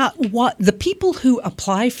 The people who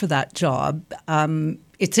apply for that job,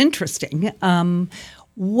 it's interesting.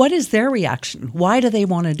 What is their reaction? Why do they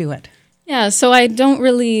want to do it? Yeah, so I don't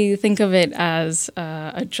really think of it as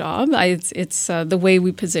a job. It's the way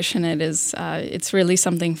we position it is it's really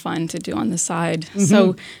something fun to do on the side. Mm-hmm.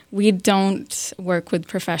 So we don't work with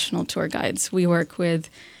professional tour guides. We work with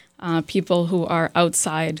people who are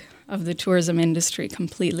outside of the tourism industry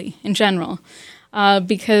completely, in general,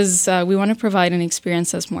 because we want to provide an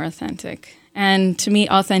experience that's more authentic. And to me,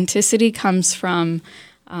 authenticity comes from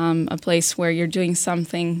a place where you're doing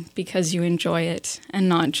something because you enjoy it and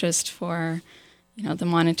not just for, the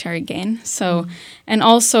monetary gain. So, and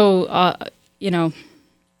also, a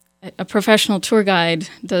professional tour guide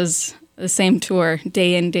does the same tour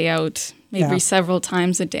day in, day out, maybe several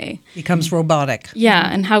times a day. Becomes robotic. Yeah,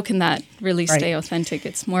 and how can that really stay authentic?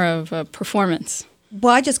 It's more of a performance.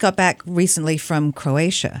 Well, I just got back recently from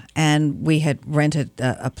Croatia, and we had rented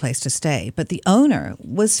a place to stay. But the owner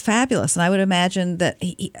was fabulous, and I would imagine that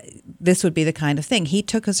this would be the kind of thing. He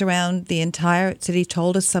took us around the entire city,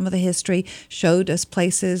 told us some of the history, showed us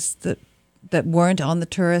places that weren't on the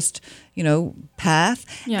tourist, path,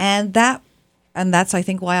 and that's I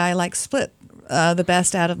think why I like Split the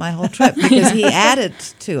best out of my whole trip, because he added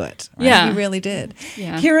to it. Right? Yeah. He really did.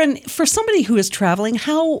 Yeah. Karen, for somebody who is traveling,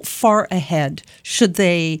 how far ahead should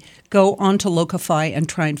they go onto Lokafy and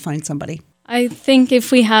try and find somebody? I think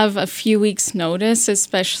if we have a few weeks' notice,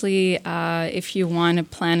 especially if you want to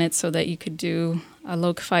plan it so that you could do a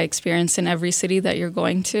Lokafy experience in every city that you're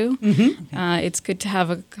going to, it's good to have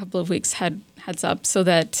a couple of weeks heads up, so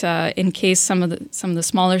that in case some of the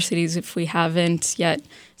smaller cities, if we haven't yet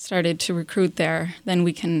started to recruit there, then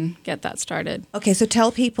we can get that started. Okay, so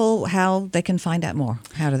tell people how they can find out more.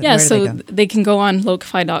 Where do so they go? they can go on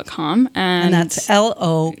lokafy.com and that's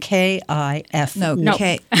Lokif. No,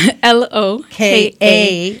 K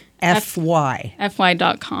Lokafy.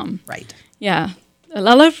 fy.com. Right. Yeah. A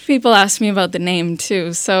lot of people ask me about the name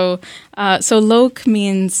too. So lok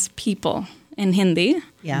means people in Hindi.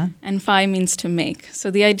 Yeah. And Fi means to make. So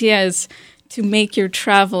the idea is to make your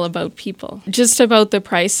travel about people. Just about the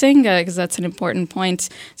pricing, because that's an important point.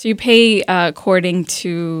 So you pay according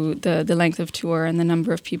to the length of tour and the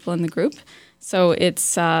number of people in the group. So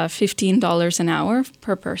it's $15 an hour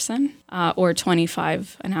per person, or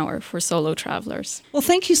 $25 an hour for solo travelers. Well,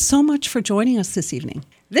 thank you so much for joining us this evening.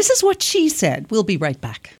 This is What She Said. We'll be right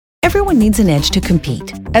back. Everyone needs an edge to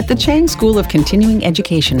compete. At the Chang School of Continuing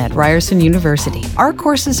Education at Ryerson University, our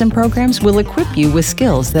courses and programs will equip you with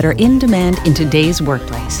skills that are in demand in today's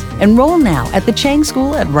workplace. Enroll now at the Chang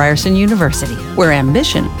School at Ryerson University, where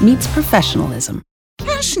ambition meets professionalism.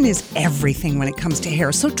 Passion is everything when it comes to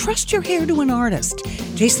hair, so trust your hair to an artist.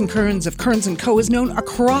 Jason Kearns of Kearns & Co. is known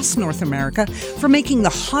across North America for making the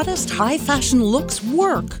hottest high-fashion looks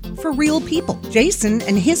work for real people. Jason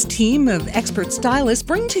and his team of expert stylists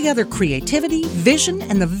bring together creativity, vision,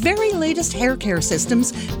 and the very latest hair care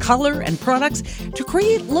systems, color, and products to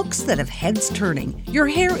create looks that have heads turning. Your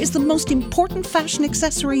hair is the most important fashion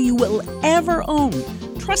accessory you will ever own.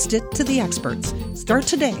 Trust it to the experts. Start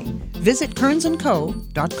today. Visit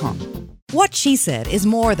kearnsandco.com. What She Said is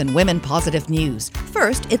more than women-positive news.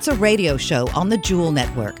 First, it's a radio show on the Jewel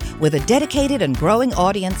Network with a dedicated and growing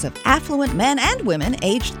audience of affluent men and women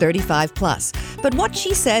aged 35 plus. But What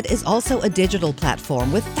She Said is also a digital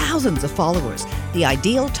platform with thousands of followers, the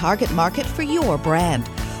ideal target market for your brand.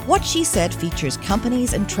 What She Said features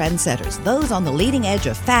companies and trendsetters, those on the leading edge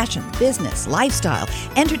of fashion, business, lifestyle,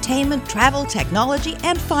 entertainment, travel, technology,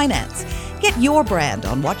 and finance. Get your brand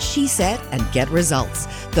on What She Said and get results.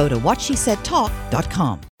 Go to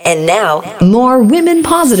whatshesaidtalk.com. And now, more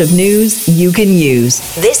women-positive news you can use.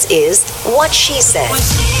 This is What She Said.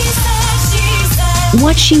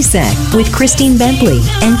 What She Said with Christine Bentley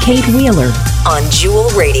and Kate Wheeler on Jewel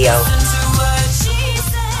Radio.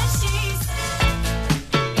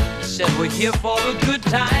 Said we're here for a good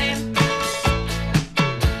time.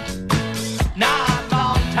 Not a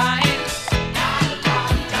long time. Not a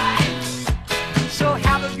long time. So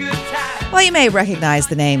have a good time. Well, you may recognize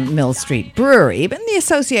the name Mill Street Brewery, but the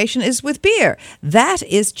association is with beer. That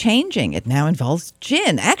is changing. It now involves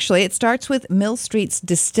gin. Actually, it starts with Mill Street's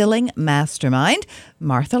distilling mastermind,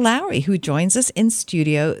 Martha Lowry, who joins us in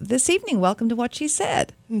studio this evening. Welcome to What She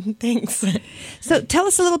Said. Thanks. So tell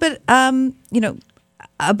us a little bit,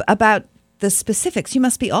 about the specifics. You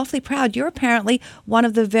must be awfully proud. You're apparently one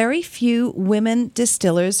of the very few women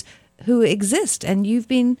distillers who exist, and you've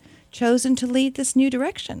been chosen to lead this new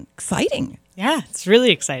direction. Exciting. Yeah, it's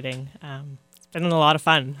really exciting. It's been a lot of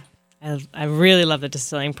fun. I really love the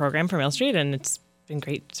distilling program for Mill Street, and it's been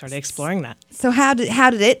great sort of exploring that. So how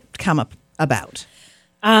did it come about?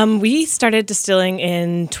 We started distilling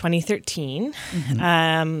in 2013.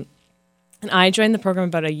 Mm-hmm. And I joined the program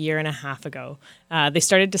about a year and a half ago. They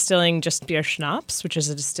started distilling just beer schnapps, which is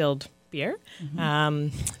a distilled beer,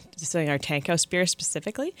 distilling our tank house beer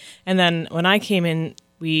specifically. And then when I came in,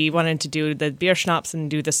 we wanted to do the beer schnapps and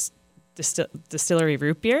do this distillery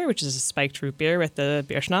root beer, which is a spiked root beer with the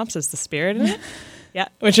beer schnapps as the spirit in it. Yeah,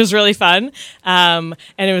 which was really fun. And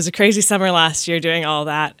it was a crazy summer last year doing all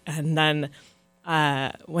that. And then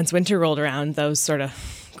once winter rolled around, those sort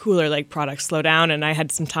of cooler products slow down, and I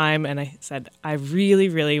had some time, and I said, I really,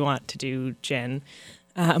 really want to do gin,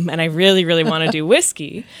 and I really, really want to do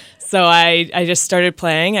whiskey. So I just started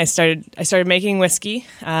playing. I started making whiskey,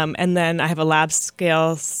 and then I have a lab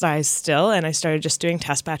scale size still, and I started just doing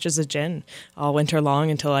test batches of gin all winter long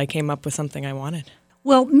until I came up with something I wanted.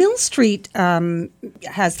 Well, Mill Street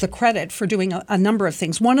has the credit for doing a number of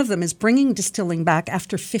things. One of them is bringing distilling back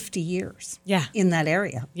after 50 years in that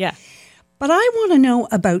area. Yeah. But I want to know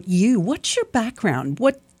about you. What's your background?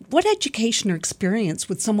 What education or experience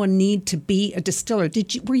would someone need to be a distiller?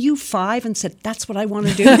 Were you 5 and said, that's what I want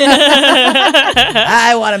to do?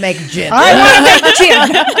 I want to make gin. I want to make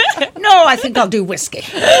gin. No, I think I'll do whiskey.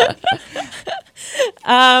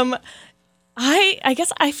 I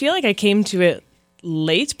guess I feel like I came to it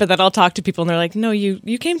late, but then I'll talk to people and they're like, no,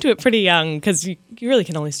 you came to it pretty young because you really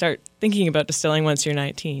can only start thinking about distilling once you're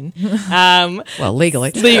 19. Well,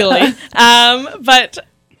 legally. But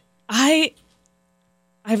I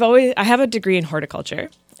have a degree in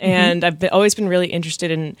horticulture, and I've always been really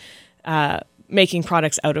interested in making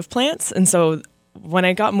products out of plants. And so when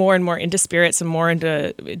I got more and more into spirits and more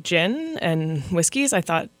into gin and whiskeys,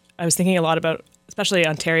 I was thinking a lot about especially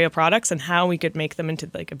Ontario products and how we could make them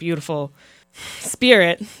into like a beautiful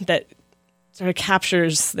spirit that sort of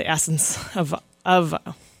captures the essence of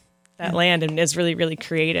that land and is really, really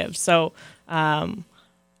creative. So as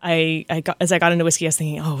I got into whiskey, I was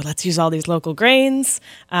thinking, let's use all these local grains.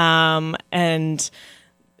 And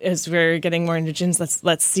as we're getting more into gins,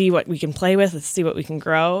 let's see what we can play with. Let's see what we can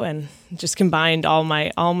grow, and just combined all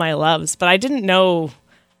my loves. But I didn't know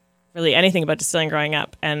really anything about distilling growing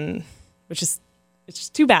up, and it's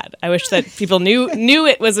just too bad. I wish that people knew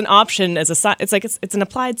it was an option as it's an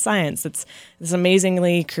applied science. It's this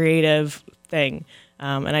amazingly creative thing.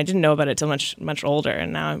 And I didn't know about it till much older,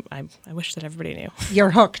 and now I wish that everybody knew. You're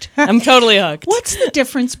hooked. I'm totally hooked. What's the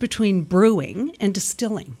difference between brewing and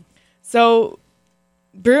distilling? So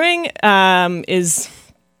brewing is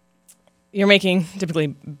you're making typically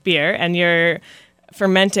beer, and you're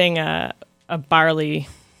fermenting a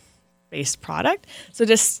barley-based product. So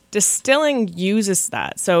distilling uses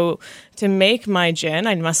that. So to make my gin,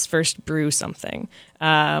 I must first brew something.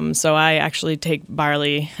 So I actually take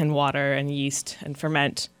barley and water and yeast and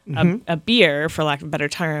ferment a beer, for lack of a better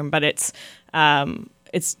term, but it's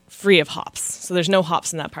free of hops. So there's no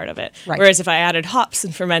hops in that part of it. Right. Whereas if I added hops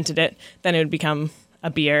and fermented it, then it would become a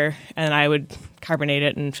beer, and I would carbonate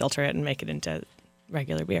it and filter it and make it into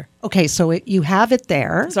regular beer. Okay, so you have it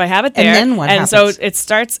there. So I have it there. And then what happens? So it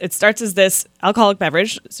starts as this alcoholic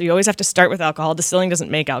beverage. So you always have to start with alcohol. Distilling doesn't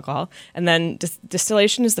make alcohol. And then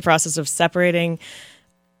distillation is the process of separating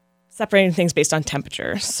things based on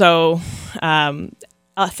temperature. So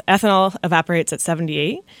ethanol evaporates at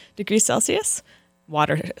 78 degrees Celsius.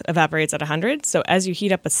 Water evaporates at 100. So as you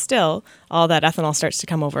heat up a still, all that ethanol starts to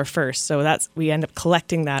come over first. So we end up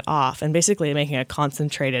collecting that off and basically making a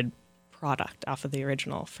concentrated product off of the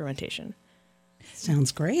original fermentation.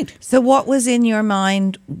 Sounds great. So what was in your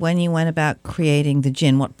mind when you went about creating the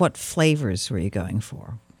gin? What flavors were you going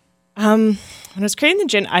for? When I was creating the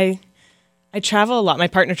gin, I travel a lot. My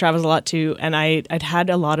partner travels a lot too, and I'd had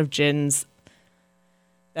a lot of gins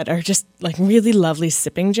that are just like really lovely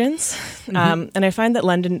sipping gins. And I find that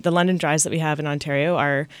the London dries that we have in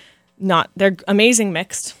Ontario they're amazing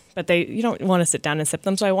mixed, but you don't want to sit down and sip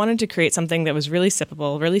them. So I wanted to create something that was really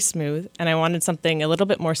sippable, really smooth. And I wanted something a little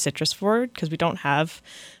bit more citrus forward because we don't have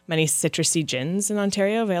many citrusy gins in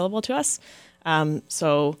Ontario available to us.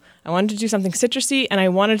 So I wanted to do something citrusy, and I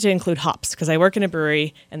wanted to include hops because I work in a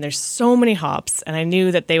brewery and there's so many hops, and I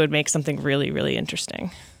knew that they would make something really, really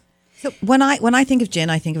interesting. So when I think of gin,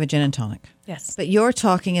 I think of a gin and tonic. Yes. But you're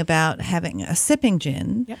talking about having a sipping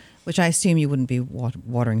gin, Yep. which I assume you wouldn't be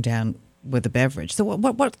watering down with a beverage. So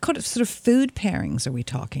what kind of sort of food pairings are we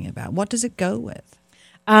talking about? What does it go with?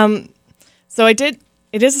 So it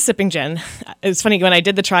is a sipping gin. It's funny, when I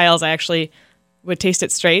did the trials, I actually would taste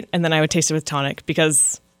it straight, and then I would taste it with tonic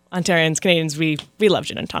because Ontarians, Canadians, we love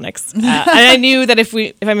gin and tonics. And I knew that if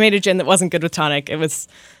I made a gin that wasn't good with tonic, it was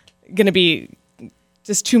going to be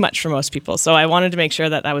just too much for most people. So I wanted to make sure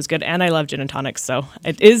that was good. And I love gin and tonics. So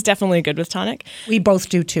it is definitely good with tonic. We both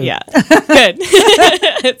do too. Yeah. Good.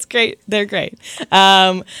 It's great. They're great.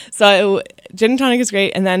 So gin and tonic is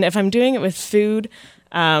great. And then if I'm doing it with food,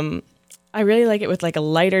 I really like it with like a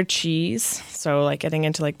lighter cheese. So like getting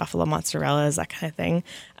into like buffalo mozzarellas, that kind of thing.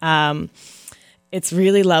 It's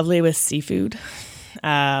really lovely with seafood.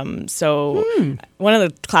 One of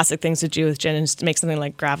the classic things to do with gin is to make something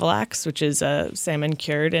like gravlax, which is salmon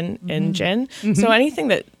cured in gin. So anything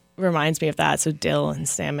that reminds me of that, so dill and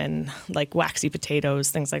salmon, like waxy potatoes,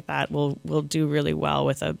 things like that, will do really well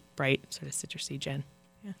with a bright sort of citrusy gin.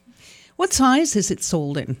 Yeah. What size is it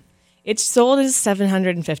sold in? It's sold as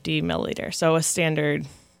 750 milliliter, so a standard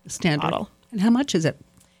bottle. And how much is it?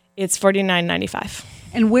 It's $49.95.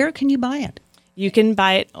 And where can you buy it? You can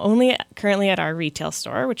buy it only currently at our retail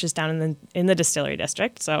store, which is down in the distillery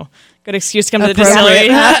district. So good excuse to come to the distillery.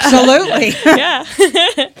 Absolutely. Yeah.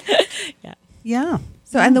 Yeah.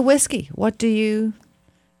 So, and the whiskey, what do you...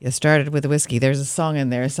 You started with the whiskey. There's a song in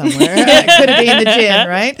there somewhere. Could it be in the gin,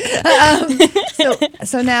 right?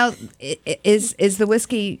 So now, is the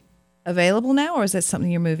whiskey available now, or is that something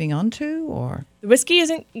you're moving on to, or? The whiskey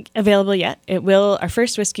isn't available yet. It will. Our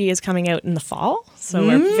first whiskey is coming out in the fall, so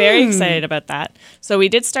we're very excited about that. So we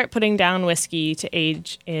did start putting down whiskey to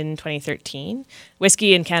age in 2013.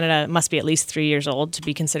 Whiskey in Canada must be at least 3 years old to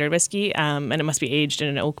be considered whiskey, and it must be aged in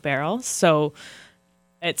an oak barrel. So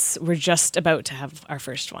we're just about to have our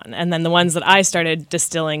first one, and then the ones that I started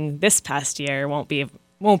distilling this past year won't be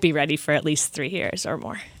ready for at least 3 years or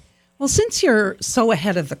more. Well, since you're so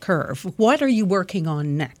ahead of the curve, what are you working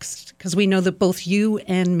on next? Because we know that both you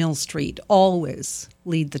and Mill Street always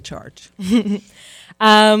lead the charge.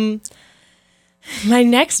 My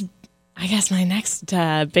next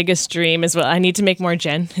biggest dream is, I need to make more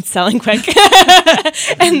gin. It's selling quick.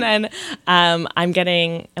 And then I'm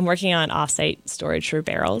working on offsite storage for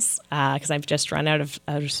barrels because I've just run out of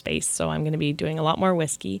space. So I'm going to be doing a lot more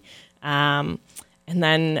whiskey. And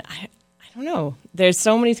then I don't know. There's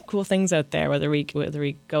so many cool things out there, whether we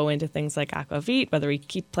go into things like aquavit, whether we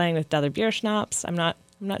keep playing with other beer schnapps. I'm not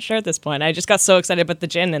sure at this point. I just got so excited about the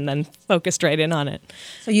gin and then focused right in on it.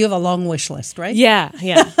 So you have a long wish list, right? Yeah.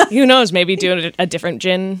 Who knows? Maybe do a different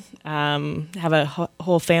gin, have a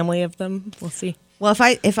whole family of them. We'll see. Well,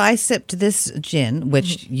 if I sipped this gin,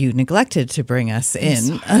 which you neglected to bring us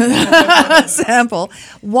in, sample,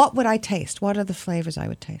 what would I taste? What are the flavors I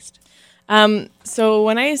would taste? So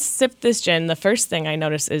when I sip this gin, the first thing I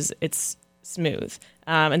notice is it's smooth.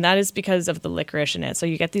 And that is because of the licorice in it. So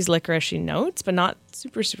you get these licoricey notes, but not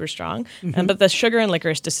super, super strong. But the sugar and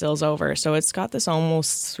licorice distills over. So it's got this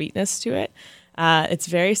almost sweetness to it. It's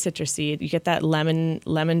very citrusy. You get that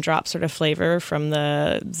lemon drop sort of flavor from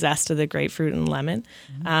the zest of the grapefruit and lemon.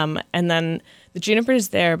 And then the juniper is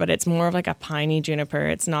there, but it's more of like a piney juniper.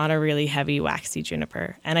 It's not a really heavy, waxy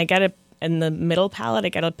juniper. And I get in the middle palate, I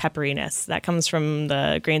get a pepperiness that comes from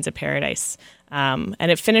the grains of paradise. And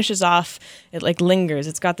it finishes off, it like lingers.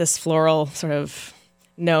 It's got this floral sort of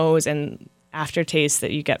nose and aftertaste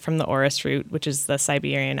that you get from the orris root, which is the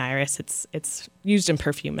Siberian iris. It's used in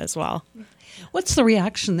perfume as well. What's the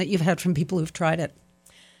reaction that you've had from people who've tried it?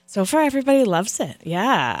 So far, everybody loves it.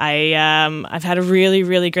 Yeah, I've had a really,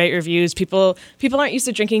 really great reviews. People aren't used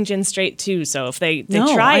to drinking gin straight too. So if they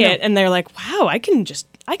try it and they're like, "Wow, I can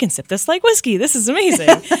sip this like whiskey. This is amazing."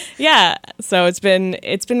 Yeah. So it's been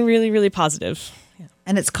really, really positive. Yeah.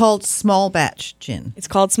 And it's called small batch gin. It's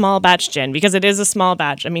called small batch gin because it is a small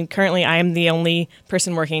batch. I mean, currently I am the only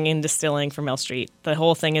person working in distilling for Mill Street. The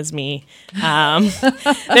whole thing is me. There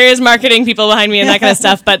is marketing people behind me and that kind of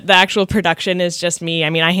stuff, but the actual production is just me. I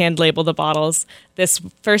mean, I hand label the bottles. This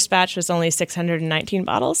first batch was only 619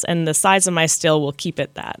 bottles, and the size of my still will keep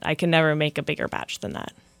it that. I can never make a bigger batch than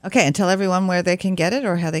that. Okay, and tell everyone where they can get it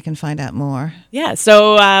or how they can find out more. Yeah,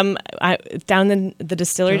 so down in the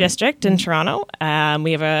distillery district in Toronto,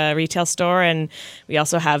 we have a retail store, and we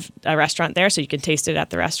also have a restaurant there, so you can taste it at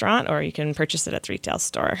the restaurant or you can purchase it at the retail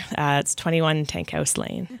store. It's 21 Tank House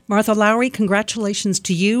Lane. Martha Lowry, congratulations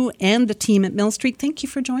to you and the team at Mill Street. Thank you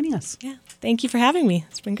for joining us. Yeah, thank you for having me.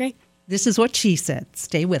 It's been great. This is What She Said.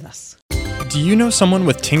 Stay with us. Do you know someone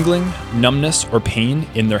with tingling, numbness, or pain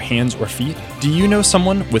in their hands or feet? Do you know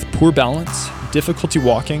someone with poor balance, difficulty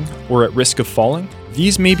walking, or at risk of falling?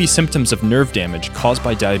 These may be symptoms of nerve damage caused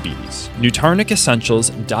by diabetes. Nutarnic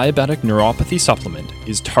Essentials Diabetic Neuropathy Supplement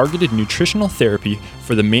is targeted nutritional therapy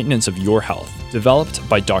for the maintenance of your health. Developed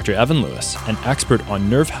by Dr. Evan Lewis, an expert on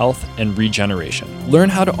nerve health and regeneration. Learn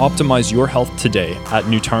how to optimize your health today at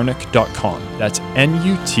nutarnic.com. That's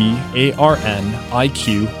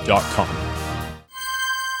NUTARNIQ.com.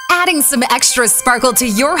 Adding some extra sparkle to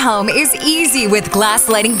your home is easy with Glass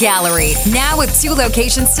Lighting Gallery. Now with 2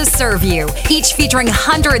 locations to serve you, each featuring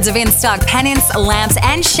hundreds of in-stock pennants, lamps,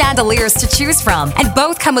 and chandeliers to choose from. And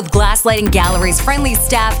both come with Glass Lighting Gallery's friendly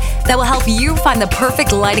staff that will help you find the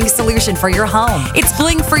perfect lighting solution for your home. It's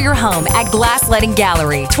bling for your home at Glass Lighting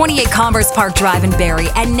Gallery, 28 Commerce Park Drive in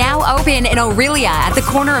Barrie, and now open in Aurelia at the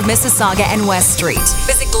corner of Mississauga and West Street.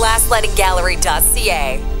 Visit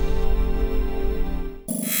glasslightinggallery.ca.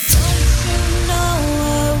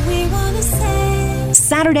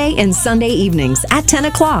 Saturday and Sunday evenings at 10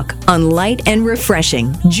 o'clock on Light and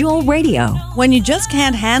Refreshing, Jewel Radio. When you just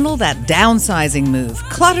can't handle that downsizing move,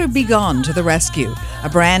 Clutter Be Gone to the rescue. A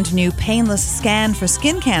brand new painless scan for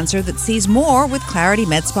skin cancer that sees more with Clarity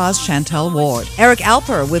Med Spa's Chantal Ward. Eric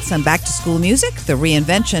Alper with some back-to-school music, the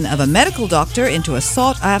reinvention of a medical doctor into a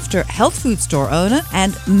sought-after health food store owner,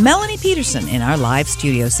 and Melanie Peterson in our live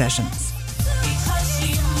studio sessions.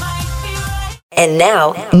 And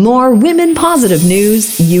now, more women-positive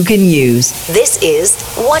news you can use. This is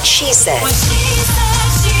What She Said.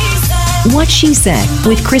 What She Said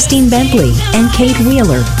with Christine Bentley and Kate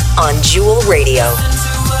Wheeler on Jewel Radio.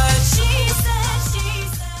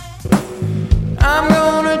 I'm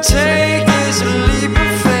gonna take this leap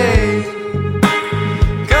of faith.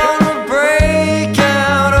 Gonna break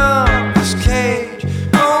out of this cage.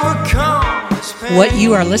 Overcome this pain. What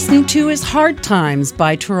you are listening to is Hard Times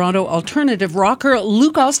by Toronto alternative rocker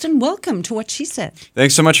Luke Austin. Welcome to What She Said.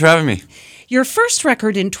 Thanks so much for having me. Your first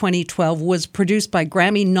record in 2012 was produced by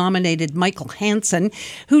Grammy-nominated Michael Hansen,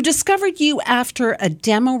 who discovered you after a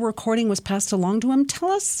demo recording was passed along to him.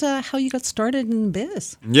 Tell us how you got started in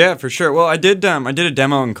biz. Yeah, for sure. Well, I did a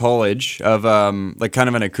demo in college of like kind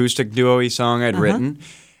of an acoustic duo-y song I'd written,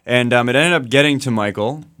 and it ended up getting to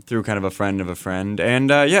Michael through kind of a friend of a friend. And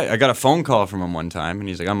yeah, I got a phone call from him one time, and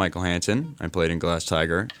he's like, "I'm Michael Hansen. I played in Glass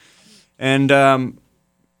Tiger," and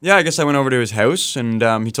yeah, I guess I went over to his house, and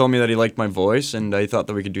he told me that he liked my voice, and he thought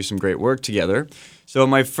that we could do some great work together. So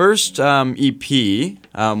my first EP,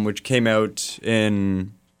 which came out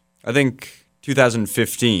in, I think,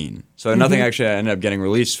 2015. So nothing actually ended up getting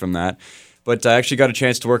released from that. But I actually got a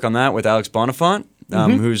chance to work on that with Alex Bonifant,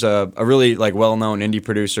 who's a really like well-known indie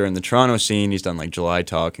producer in the Toronto scene. He's done like July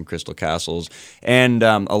Talk and Crystal Castles, and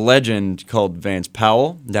a legend called Vance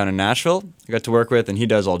Powell down in Nashville I got to work with, and he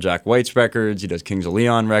does all Jack White's records. He does Kings of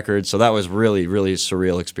Leon records, so that was really, really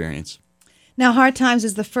surreal experience. Now, Hard Times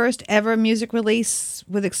is the first ever music release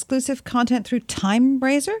with exclusive content through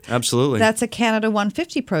Timerazer. Absolutely. That's a Canada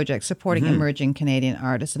 150 project supporting emerging Canadian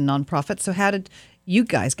artists and nonprofits. So how did you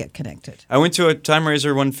guys get connected? I went to a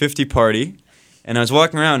Timerazer 150 party, and I was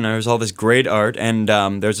walking around, and there was all this great art, and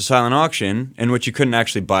there's a silent auction in which you couldn't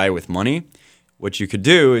actually buy with money. What you could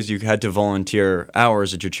do is you had to volunteer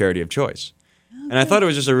hours at your charity of choice. And I thought it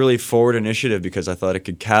was just a really forward initiative because I thought it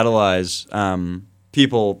could catalyze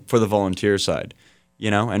people for the volunteer side,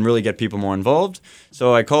 you know, and really get people more involved.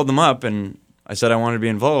 So I called them up and I said I wanted to be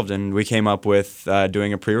involved, and we came up with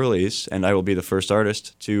doing a pre-release, and I will be the first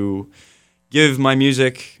artist to give my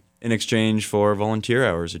music in exchange for volunteer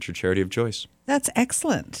hours at your charity of choice. That's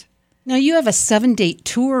excellent. Now, you have a 7-date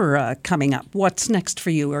tour coming up. What's next for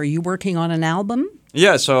you? Are you working on an album?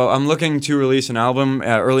 Yeah, so I'm looking to release an album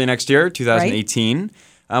early next year, 2018. Right.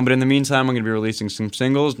 But in the meantime, I'm going to be releasing some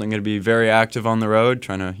singles, and I'm going to be very active on the road,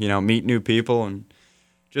 trying to, you know, meet new people and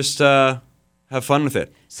just have fun with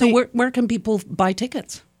it. So where can people buy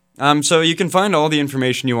tickets? So you can find all the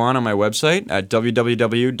information you want on my website at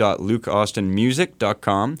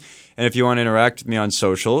www.lukeaustinmusic.com. And if you want to interact with me on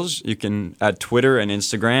socials, you can at Twitter and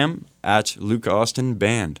Instagram at Luke Austin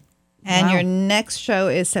Band. And your next show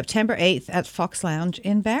is September 8th at Fox Lounge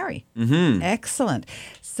in Barrie. Excellent.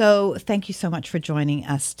 So thank you so much for joining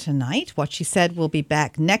us tonight. What She Said will be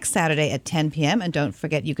back next Saturday at 10 p.m. And don't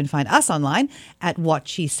forget, you can find us online at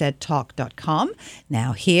whatshesaidtalk.com.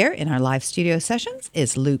 Now here in our live studio sessions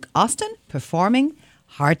is Luke Austin performing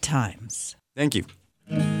Hard Times. Thank you.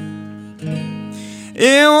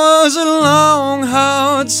 It was a long,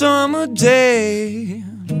 hard summer day,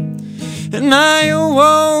 and I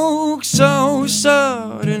awoke so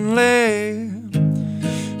suddenly,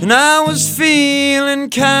 and I was feeling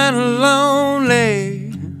kind of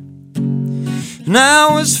lonely, and I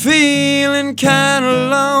was feeling kind of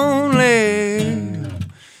lonely.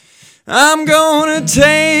 I'm gonna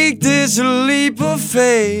take this leap of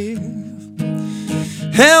faith.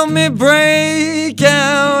 Help me break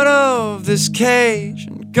out of this cage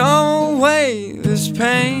and go away this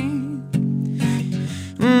pain.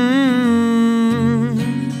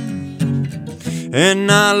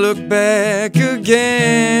 And I look back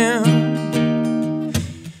again.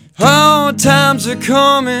 Hard times are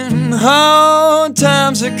coming, hard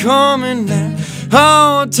times are coming now.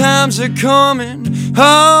 Hard times are coming,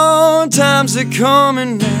 hard times are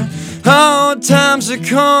coming now. Hard times are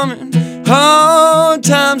coming, hard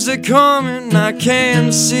times are coming. I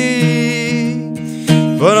can see,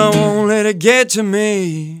 but I won't let it get to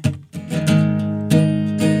me.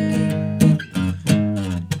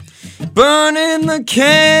 Burning the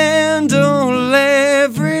candle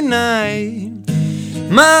every night,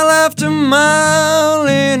 mile after mile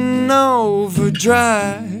in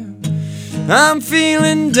overdrive. I'm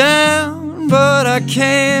feeling down, but I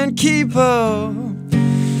can't keep up.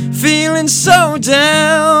 Feeling so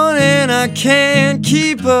down and I can't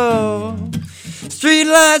keep up.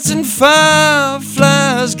 Streetlights and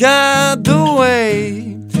fireflies guide the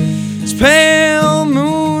way. As pale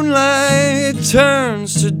moonlight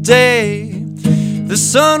turns to day, the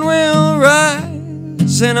sun will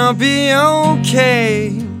rise and I'll be okay.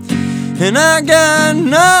 And I got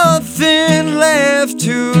nothing left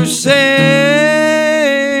to say.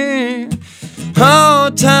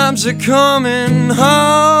 Hard times are coming,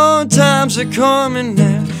 hard times are coming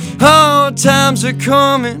now. Hard times are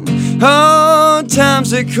coming, hard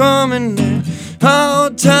times are coming now.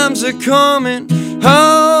 Hard times are coming,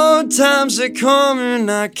 hard times are coming.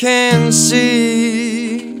 I can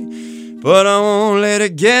see, but I won't let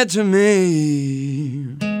it get to me.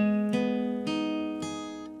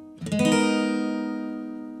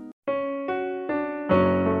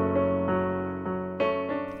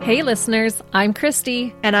 Hey listeners, I'm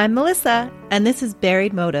Christy. And I'm Melissa, and this is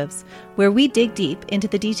Buried Motives, where we dig deep into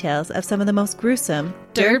the details of some of the most gruesome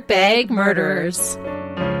dirtbag murderers.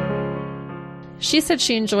 She said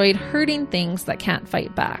she enjoyed hurting things that can't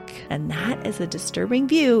fight back. And that is a disturbing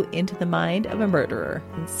view into the mind of a murderer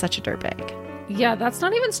and such a dirtbag. Yeah, that's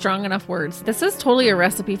not even strong enough words. This is totally a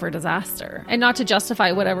recipe for disaster. And not to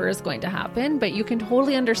justify whatever is going to happen, but you can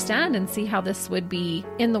totally understand and see how this would be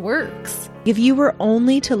in the works. If you were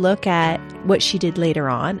only to look at what she did later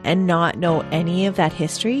on and not know any of that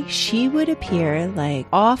history, she would appear like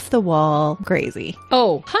off the wall crazy.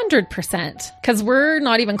 Oh, 100%. Because we're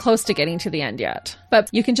not even close to getting to the end yet. But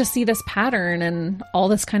you can just see this pattern and all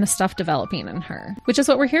this kind of stuff developing in her, which is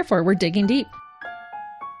what we're here for. We're digging deep.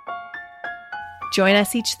 Join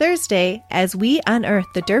us each Thursday as we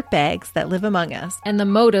unearth the dirtbags that live among us and the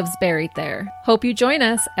motives buried there. Hope you join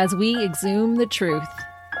us as we exhume the truth.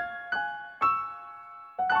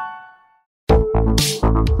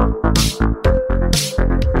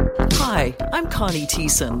 Hi, I'm Connie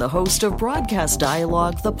Thiessen, the host of Broadcast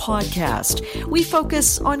Dialogue, the podcast. We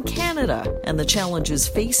focus on Canada and the challenges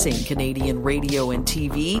facing Canadian radio and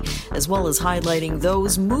TV, as well as highlighting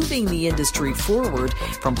those moving the industry forward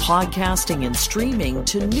from podcasting and streaming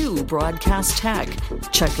to new broadcast tech.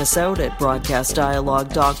 Check us out at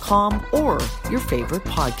broadcastdialogue.com or your favorite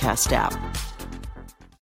podcast app.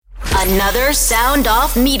 Another Sound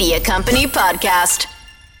Off Media Company podcast.